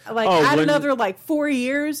to like add another like 4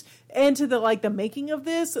 years into the like the making of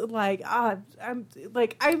this, like I am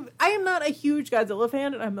not a huge Godzilla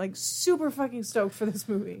fan, and I'm like super fucking stoked for this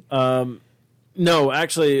movie. No,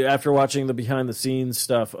 actually, after watching the behind-the-scenes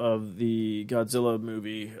stuff of the Godzilla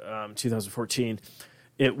movie, 2014,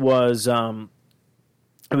 it was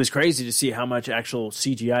crazy to see how much actual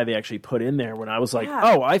CGI they actually put in there. When I was like,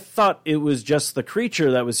 oh, I thought it was just the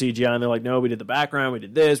creature that was CGI, and they're like, no, we did the background, we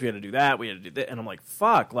did this, we had to do that, we had to do that, and I'm like,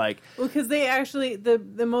 fuck, like, well, because they actually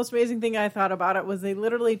the most amazing thing I thought about it was they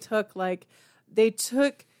literally took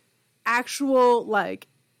actual like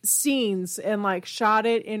scenes and like shot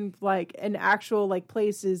it in like an actual like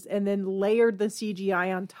places and then layered the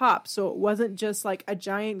CGI on top, so it wasn't just like a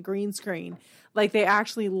giant green screen. Like they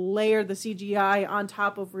actually layered the CGI on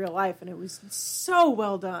top of real life, and it was so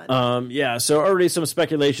well done. Yeah, so already some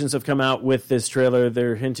speculations have come out with this trailer.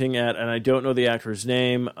 They're hinting at, and I don't know the actor's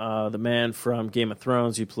name, the man from Game of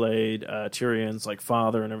Thrones. He played Tyrion's like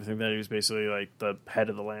father and everything. That he was basically like the head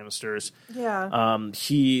of the Lannisters. Yeah.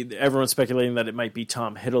 Everyone's speculating that it might be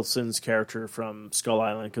Tom Hiddleston's character from Skull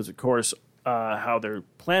Island, because of course how they're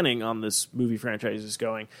planning on this movie franchise is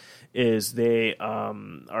going is they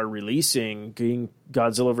are releasing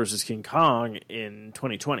Godzilla vs. King Kong in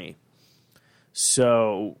 2020.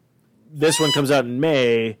 So this one comes out in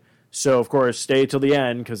May. So, of course, stay till the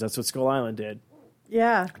end, because that's what Skull Island did.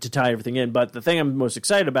 Yeah. To tie everything in. But the thing I'm most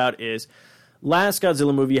excited about is last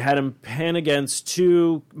Godzilla movie had him pin against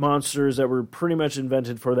two monsters that were pretty much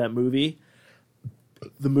invented for that movie.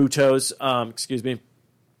 The Mutos, excuse me.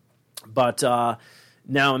 But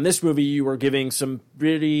now in this movie, you are giving some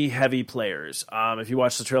pretty heavy players. If you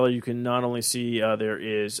watch the trailer, you can not only see there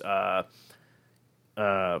is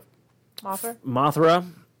Mothra,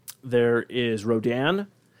 there is Rodan,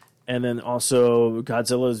 and then also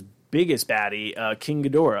Godzilla's biggest baddie, King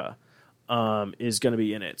Ghidorah, is going to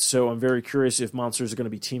be in it. So I'm very curious if monsters are going to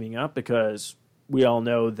be teaming up, because we all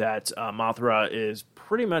know that Mothra is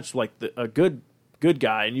pretty much like a good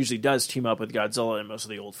guy, and usually does team up with Godzilla in most of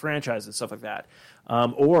the old franchise and stuff like that.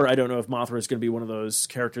 Or I don't know if Mothra is going to be one of those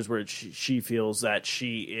characters where she feels that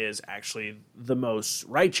she is actually the most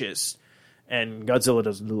righteous, and Godzilla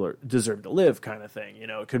doesn't deserve to live, kind of thing.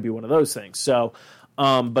 It could be one of those things. So,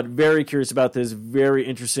 but very curious about this. Very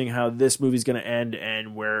interesting how this movie's going to end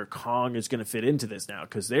and where Kong is going to fit into this now,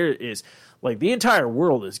 because there is, like, the entire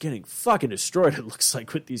world is getting fucking destroyed, it looks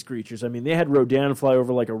like, with these creatures. I mean, they had Rodan fly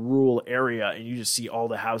over, like, a rural area, and you just see all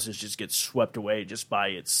the houses just get swept away just by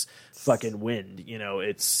its fucking wind.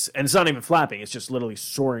 It's not even flapping. It's just literally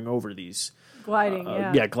soaring over these. Gliding,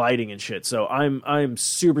 yeah. Gliding and shit. So I'm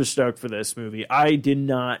super stoked for this movie. I did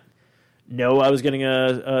not know I was getting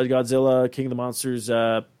a Godzilla King of the Monsters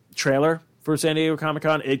trailer for San Diego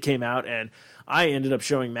Comic-Con. It came out, and I ended up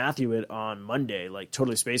showing Matthew it on Monday, like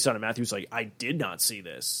totally spaced on it. Matthew was like, I did not see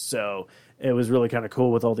this. So it was really kind of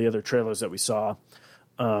cool with all the other trailers that we saw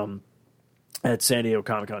at San Diego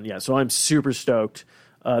Comic-Con. Yeah, so I'm super stoked.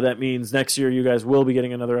 That means next year you guys will be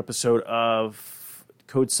getting another episode of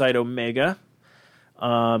Code Side Omega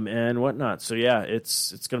and whatnot. So yeah,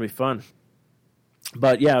 it's going to be fun.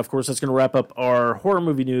 But yeah, of course, that's going to wrap up our horror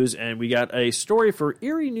movie news, and we got a story for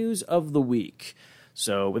Eerie News of the Week.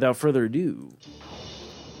 So without further ado,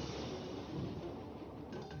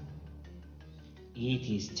 it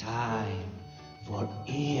is time for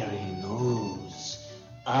Eerie News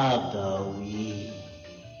of the Week.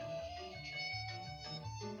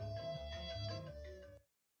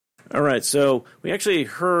 All right, so we actually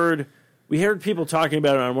heard people talking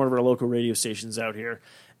about it on one of our local radio stations out here,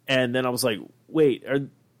 and then I was like, wait, are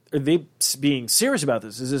they being serious about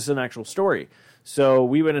this? Is this an actual story? So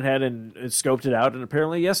we went ahead and scoped it out, and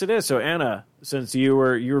apparently, yes, it is. So Anna, since you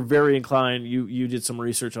were very inclined, you did some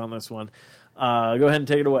research on this one. Go ahead and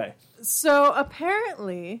take it away. So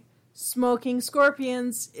apparently, smoking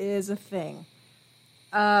scorpions is a thing.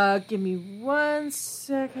 Give me 1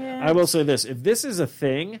 second. I will say this: if this is a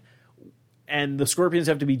thing, and the scorpions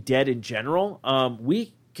have to be dead in general,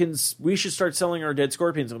 we should start selling our dead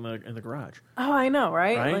scorpions in the garage. Oh, I know,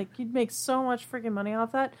 right? Like, you'd make so much freaking money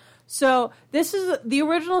off that. So this is the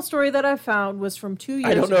original story that I found was from 2 years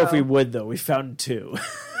ago. I don't know if we would, though. We found 2.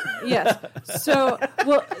 Yes. So,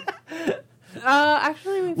 well,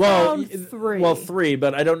 actually, we found 3. Well, 3,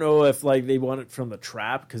 but I don't know if like they want it from the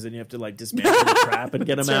trap, because then you have to like dismantle the trap and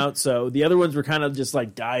get them out. So the other ones were kind of just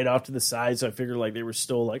like died off to the side. So I figured like they were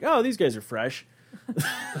still like, oh, these guys are fresh.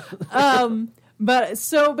 But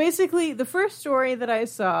so basically, the first story that I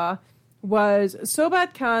saw was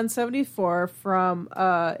Sobat Khan 74 from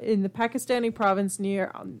in the Pakistani province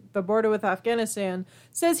near the border with Afghanistan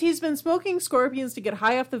says he's been smoking scorpions to get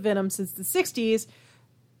high off the venom since the 60s.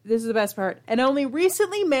 This is the best part. And only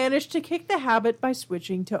recently managed to kick the habit by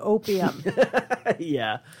switching to opium.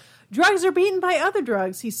 Yeah. Drugs are beaten by other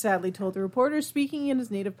drugs, he sadly told the reporter, speaking in his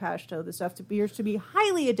native Pashto. The stuff appears to be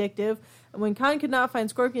highly addictive, and when Khan could not find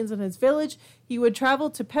scorpions in his village, he would travel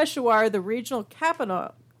to Peshawar, the regional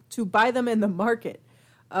capital, to buy them in the market.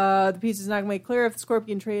 The piece is not made clear if the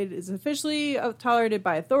scorpion trade is officially tolerated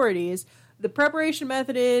by authorities. The preparation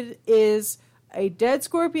method is a dead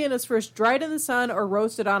scorpion is first dried in the sun or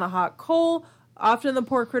roasted on a hot coal. Often the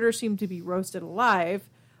poor critters seem to be roasted alive.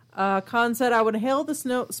 Khan said, I would inhale the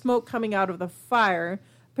smoke coming out of the fire.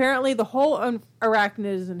 Apparently, the whole arachnid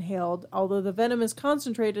is inhaled, although the venom is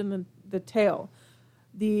concentrated in the tail.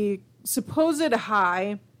 The supposed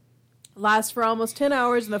high lasts for almost 10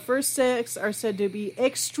 hours, and the first 6 are said to be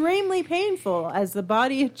extremely painful as the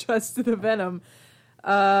body adjusts to the venom.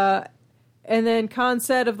 And then Khan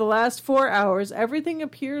said, of the last 4 hours, everything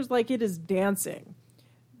appears like it is dancing.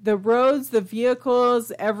 The roads, the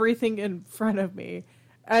vehicles, everything in front of me.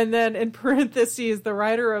 And then in parentheses, the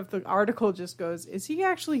writer of the article just goes, is he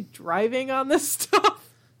actually driving on this stuff?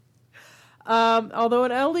 Although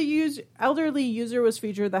an elderly user was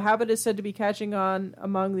featured, the habit is said to be catching on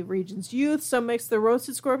among the region's youth. Some mix the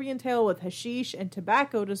roasted scorpion tail with hashish and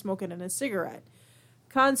tobacco to smoke it in a cigarette.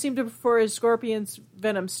 Khan seemed to prefer his scorpion's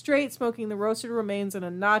venom straight, smoking the roasted remains in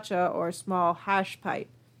a nacha or small hash pipe.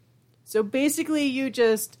 So basically you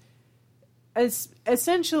just,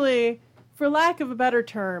 essentially, for lack of a better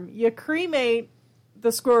term, you cremate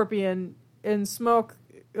the scorpion and smoke,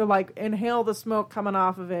 like inhale the smoke coming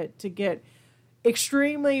off of it to get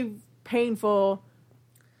extremely painful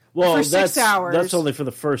for 6 hours. That's only for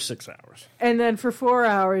the first 6 hours. And then for 4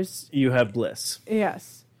 hours, you have bliss.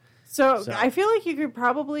 Yes. So I feel like you could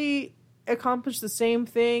probably accomplish the same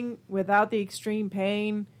thing without the extreme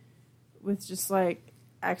pain with just like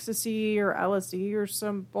ecstasy or LSD or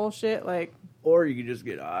some bullshit. Like, or you could just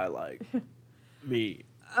get high, like. me.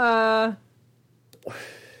 Yeah,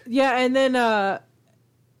 and then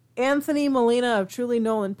Anthony Molina of Truly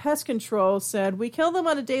Nolan Pest Control said, "We kill them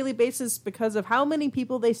on a daily basis because of how many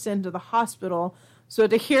people they send to the hospital. So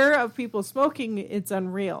to hear of people smoking, it's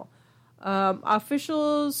unreal."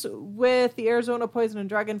 Officials with the Arizona Poison and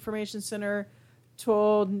Drug Information Center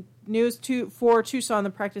told News 4 Tucson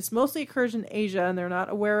the practice mostly occurs in Asia, and they're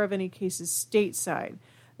not aware of any cases stateside.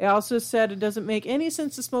 They also said it doesn't make any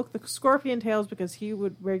sense to smoke the scorpion tails because he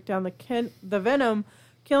would break down the venom,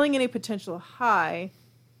 killing any potential high.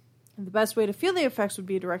 And the best way to feel the effects would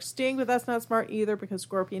be a direct sting, but that's not smart either because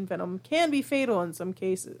scorpion venom can be fatal in some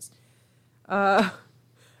cases.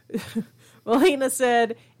 Molina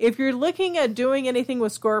said, "If you're looking at doing anything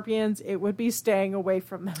with scorpions, it would be staying away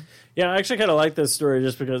from them." Yeah, I actually kind of like this story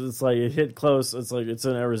just because it's like it hit close. It's like it's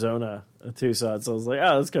in Arizona, Tucson. So I was like,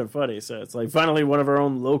 oh, that's kind of funny. So it's like finally one of our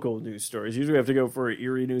own local news stories. Usually we have to go for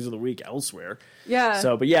Eerie News of the Week elsewhere. Yeah.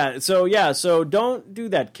 So don't do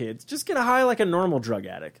that, kids. Just get a high like a normal drug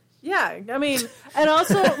addict. Yeah, I mean, and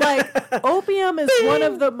also, like, opium is one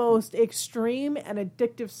of the most extreme and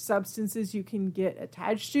addictive substances you can get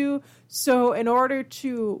attached to. So in order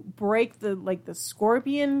to break the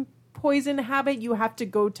scorpion poison habit, you have to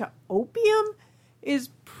go to opium is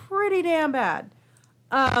pretty damn bad.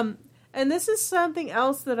 And this is something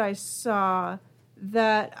else that I saw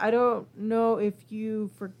that I don't know if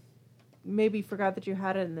you maybe forgot that you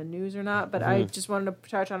had it in the news or not, but I just wanted to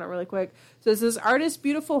touch on it really quick. So it says, "Artist's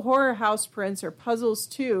beautiful horror house prints or puzzles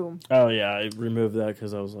too." Oh, yeah, I removed that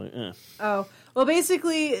because I was like, eh. Oh, well,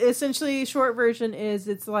 basically, essentially, short version is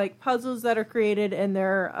it's like puzzles that are created, and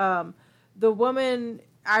they're, the woman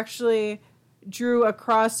actually drew a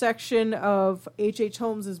cross-section of H.H.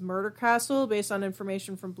 Holmes's Murder Castle based on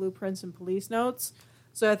information from blueprints and police notes.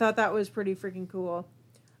 So I thought that was pretty freaking cool.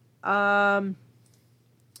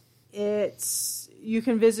 You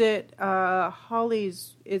can visit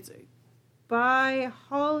Holly's. It's by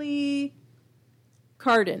Holly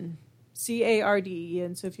Carden, Carden.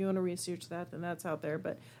 And so if you want to research that, then that's out there.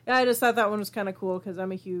 But yeah, I just thought that one was kind of cool because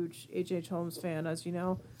I'm a huge H.H. Holmes fan, as you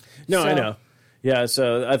know. No, I know. Yeah,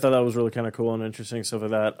 so I thought that was really kind of cool and interesting stuff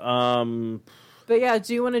like that. But yeah,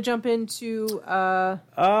 do you want to jump into? Yeah,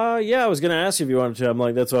 I was going to ask you if you wanted to. I'm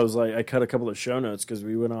like, that's why I was like, I cut a couple of show notes because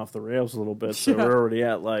we went off the rails a little bit, so we're already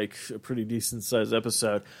at like a pretty decent sized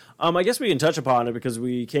episode. I guess we can touch upon it because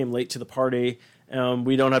we came late to the party.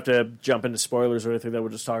 We don't have to jump into spoilers or anything. That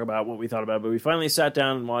we'll just talk about what we thought about it. But we finally sat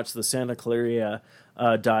down and watched the Santa Clarita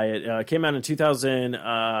Diet. It came out in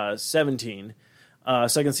 2017.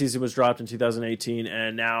 Second season was dropped in 2018,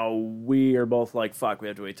 and now we are both like, fuck, we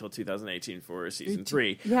have to wait till 2018 for season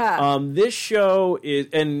 3. Yeah. This show is,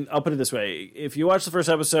 and I'll put it this way, if you watch the first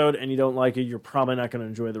episode and you don't like it, you're probably not going to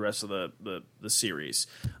enjoy the rest of the series.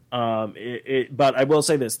 But I will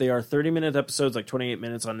say this, they are 30-minute episodes, like 28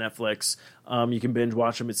 minutes on Netflix. You can binge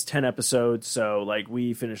watch them. It's 10 episodes, so like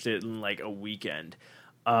we finished it in like a weekend.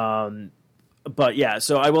 But yeah,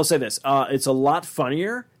 so I will say this. It's a lot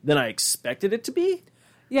funnier than I expected it to be.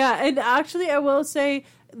 Yeah, and actually I will say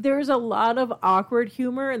there's a lot of awkward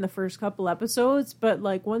humor in the first couple episodes, but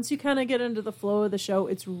like once you kind of get into the flow of the show,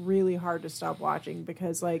 it's really hard to stop watching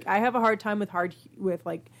because like I have a hard time with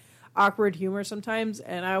like awkward humor sometimes,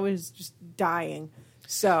 and I was just dying.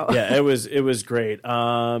 So yeah, it was great.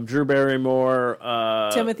 Drew Barrymore,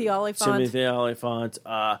 Timothy Olyphant.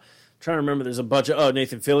 Trying to remember, there's a bunch of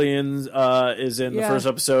Nathan Fillion is in the first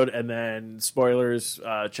episode, and then spoilers,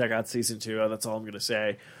 check out season 2. That's all I'm gonna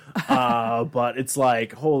say. But it's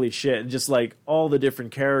like holy shit, and just like all the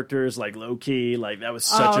different characters, like low key, like that was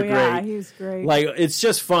such a great. He's great. Like it's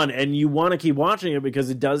just fun, and you want to keep watching it because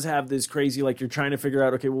it does have this crazy. Like you're trying to figure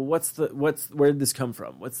out, okay, well, where did this come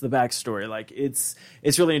from? What's the backstory? Like it's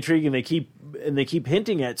really intriguing. They keep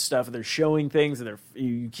hinting at stuff, and they're showing things, and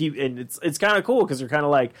it's kind of cool because they're kind of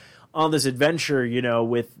like on this adventure, you know,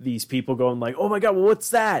 with these people going like, oh my god, well,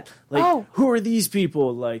 what's that? Like, who are these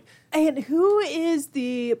people? Like, and who is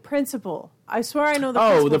the principal? I swear I know the principal.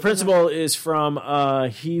 principal. Oh, the principal is from,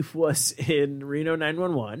 he was in Reno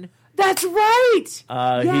 911. That's right!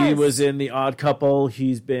 Yes. He was in The Odd Couple.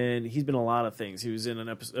 He's been a lot of things. He was in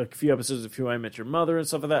a few episodes of Who I Met Your Mother and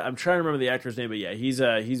stuff like that. I'm trying to remember the actor's name, but yeah, he's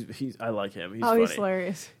I like him. He's funny. He's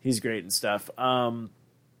hilarious. He's great and stuff.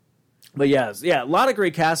 But yeah, a lot of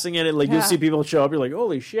great casting in it. Like you'll see people show up, you're like,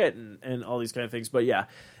 holy shit, and all these kind of things. But yeah,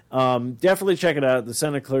 Definitely check it out. The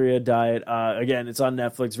Santa Clarita Diet. Again, it's on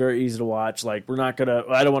Netflix. Very easy to watch. Like, I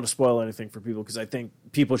don't want to spoil anything for people because I think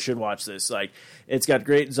people should watch this. Like, it's got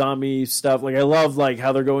great zombie stuff. Like, I love like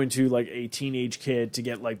how they're going to like a teenage kid to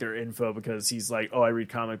get like their info because he's like, oh, I read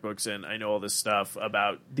comic books and I know all this stuff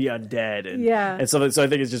about the undead and stuff. So I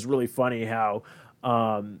think it's just really funny how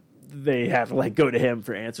they have to like go to him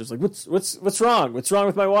for answers. Like, what's wrong? What's wrong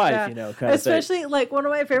with my wife? Yeah. You know, kind especially like one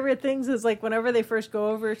of my favorite things is like whenever they first go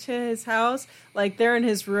over to his house, like they're in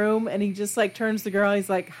his room and he just like turns to the girl. He's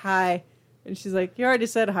like, hi, and she's like, you already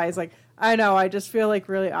said hi. He's like, I know. I just feel like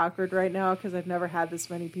really awkward right now because I've never had this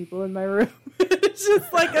many people in my room. It's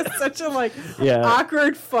just like such a like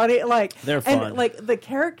awkward, funny like. They're fun. And like the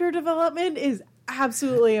character development is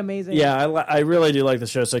absolutely amazing. Yeah, I really do like the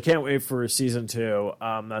show, so I can't wait for season 2.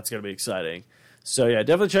 That's going to be exciting. So yeah,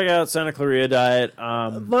 definitely check out Santa Clarita Diet.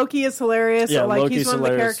 Loki is hilarious. Yeah, so, like Loki's he's one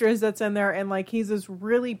hilarious. of the characters that's in there, and like he's this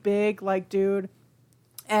really big like dude.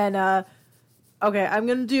 And okay, I'm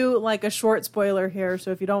gonna do like a short spoiler here,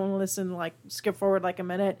 so if you don't want to listen, like skip forward like a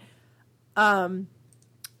minute.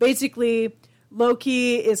 Basically,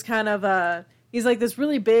 Loki is kind of he's like this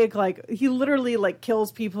really big, like he literally like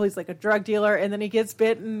kills people. He's like a drug dealer, and then he gets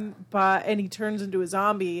bitten and he turns into a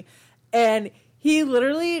zombie, and he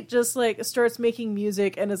literally just like starts making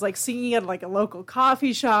music and is like singing at like a local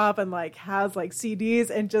coffee shop and like has like CDs,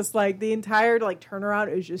 and just like the entire like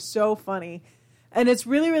turnaround is just so funny. And it's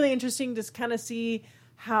really, really interesting to kind of see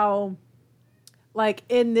how, like,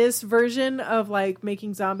 in this version of, like,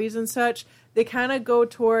 making zombies and such, they kind of go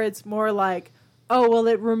towards more like, oh, well,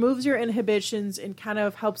 it removes your inhibitions and kind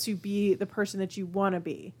of helps you be the person that you want to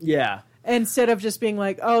be. Yeah. Instead of just being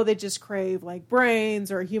like, oh, they just crave, like,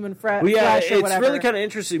 brains or human flesh or it's whatever. really kind of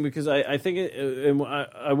interesting because I think and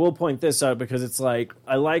I will point this out because it's like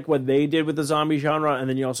I like what they did with the zombie genre, and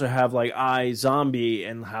then you also have like iZombie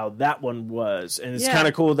and how that one was, and it's kind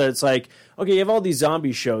of cool that it's like, okay, you have all these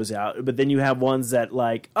zombie shows out, but then you have ones that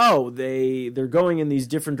like, oh, they're going in these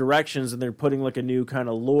different directions and they're putting like a new kind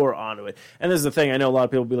of lore onto it. And this is the thing, I know a lot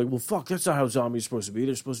of people will be like, well, fuck, that's not how zombies are supposed to be.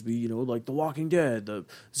 They're supposed to be, you know, like The Walking Dead,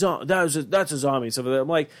 that's a zombie. So I'm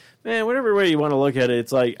like, man, whatever way you want to look at it,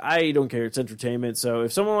 it's like, I don't care. It's entertainment. So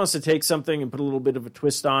if someone wants to take something and put a little bit of a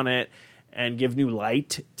twist on it and give new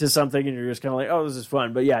light to something, and you're just kind of like, oh, this is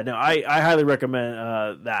fun. But yeah, no, I highly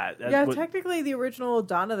recommend that. Yeah, technically the original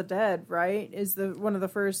Dawn of the Dead, right, is one of the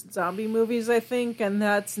first zombie movies, I think, and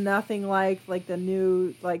that's nothing like the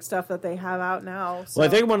new like stuff that they have out now. So. Well,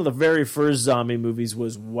 I think one of the very first zombie movies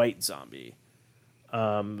was White Zombie.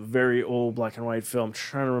 Very old black and white film. I'm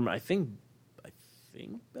trying to remember. I think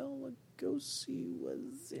Bela Lugosi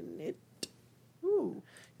was in it. Ooh.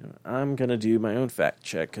 You know, I'm going to do my own fact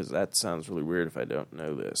check because that sounds really weird if I don't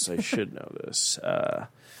know this. I should know this.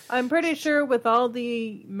 I'm pretty sure with all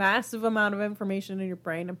the massive amount of information in your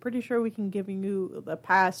brain, I'm pretty sure we can give you the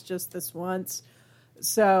pass just this once.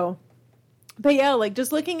 So, but yeah, like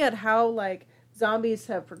just looking at how like zombies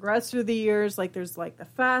have progressed through the years, like there's like the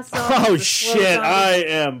fast zombies. Oh shit, I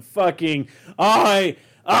am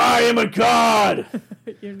a god.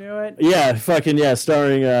 You knew it. Yeah, fucking yeah,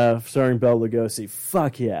 starring Bela Lugosi.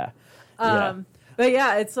 Fuck yeah. But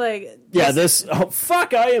yeah, it's like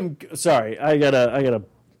fuck, I am sorry. I gotta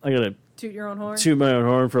toot your own horn. Toot my own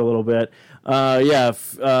horn for a little bit.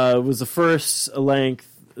 It was the first length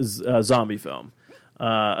zombie film.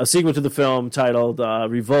 A sequel to the film titled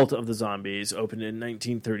Revolt of the Zombies opened in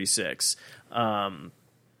 1936.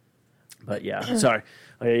 But yeah, sorry.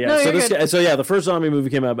 Okay, yeah. No, the first zombie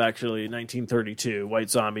movie came out actually in 1932,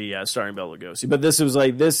 White Zombie, starring Bela Lugosi. But this was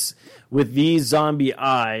like this with these zombie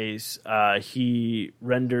eyes. He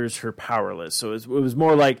renders her powerless. So it was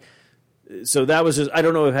more like. So that was just. I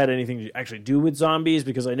don't know if it had anything to actually do with zombies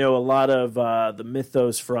because I know a lot of the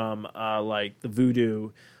mythos from like the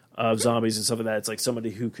voodoo of zombies and stuff like that. It's like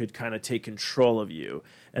somebody who could kind of take control of you,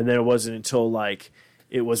 and then it wasn't until like.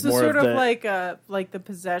 It was more sort of the, like the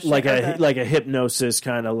possession, like a hypnosis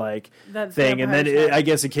kind of like thing, and then I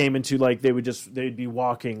guess it came into like they'd be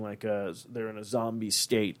walking like they're in a zombie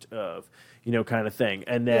state of kind of thing,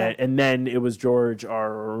 and then it was George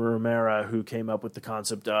R. Romero who came up with the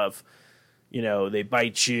concept of they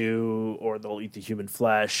bite you or they'll eat the human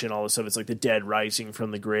flesh and all this stuff. It's like the dead rising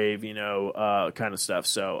from the grave, kind of stuff.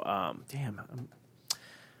 So damn.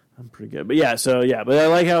 I'm pretty good. But but I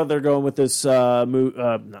like how they're going with this not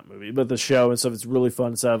movie, but the show and stuff. It's really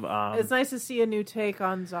fun stuff. It's nice to see a new take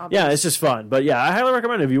on zombies. Yeah, it's just fun. But yeah, I highly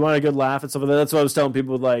recommend it if you want a good laugh and stuff like that. That's what I was telling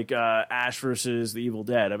people with like Ash versus the Evil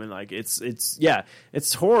Dead. I mean, like it's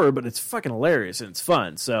horror, but it's fucking hilarious and it's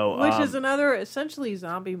fun. So which is another essentially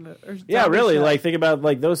zombie movie. Yeah, really. Show. Like think about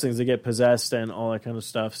like those things that get possessed and all that kind of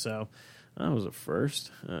stuff. So that was a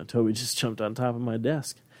first. Toby just jumped on top of my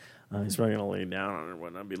desk. He's probably going to lay down on it and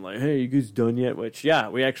whatnot, being like, hey, you guys done yet? Which, yeah,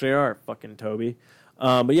 we actually are, fucking Toby.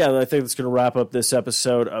 But yeah, I think that's going to wrap up this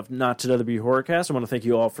episode of Not to WB Horrorcast. I want to thank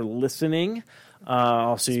you all for listening.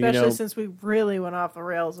 Especially since we really went off the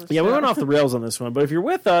rails. We went off the rails on this one. But if you're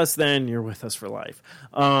with us, then you're with us for life.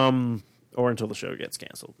 Or until the show gets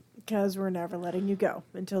canceled. Because we're never letting you go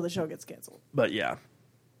until the show gets canceled. But yeah.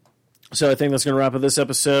 So I think that's going to wrap up this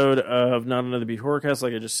episode of Not Another Beat Horrorcast.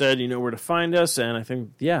 Like I just said, you know where to find us. And I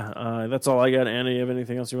think, that's all I got. Anna, you have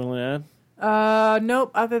anything else you want to add?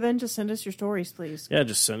 Nope. Other than just send us your stories, please. Yeah,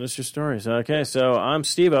 just send us your stories. Okay, so I'm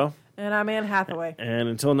Steve-O. And I'm Anne Hathaway. And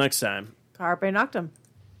until next time. Carpe Noctem.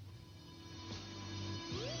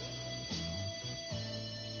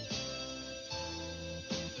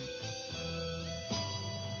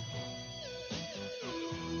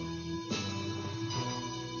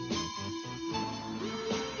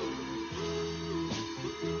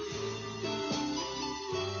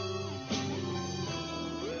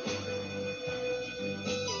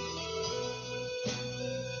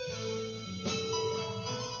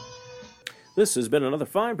 This has been another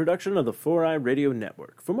fine production of the 4i Radio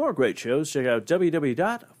Network. For more great shows, check out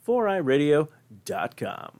www.4iradio.com.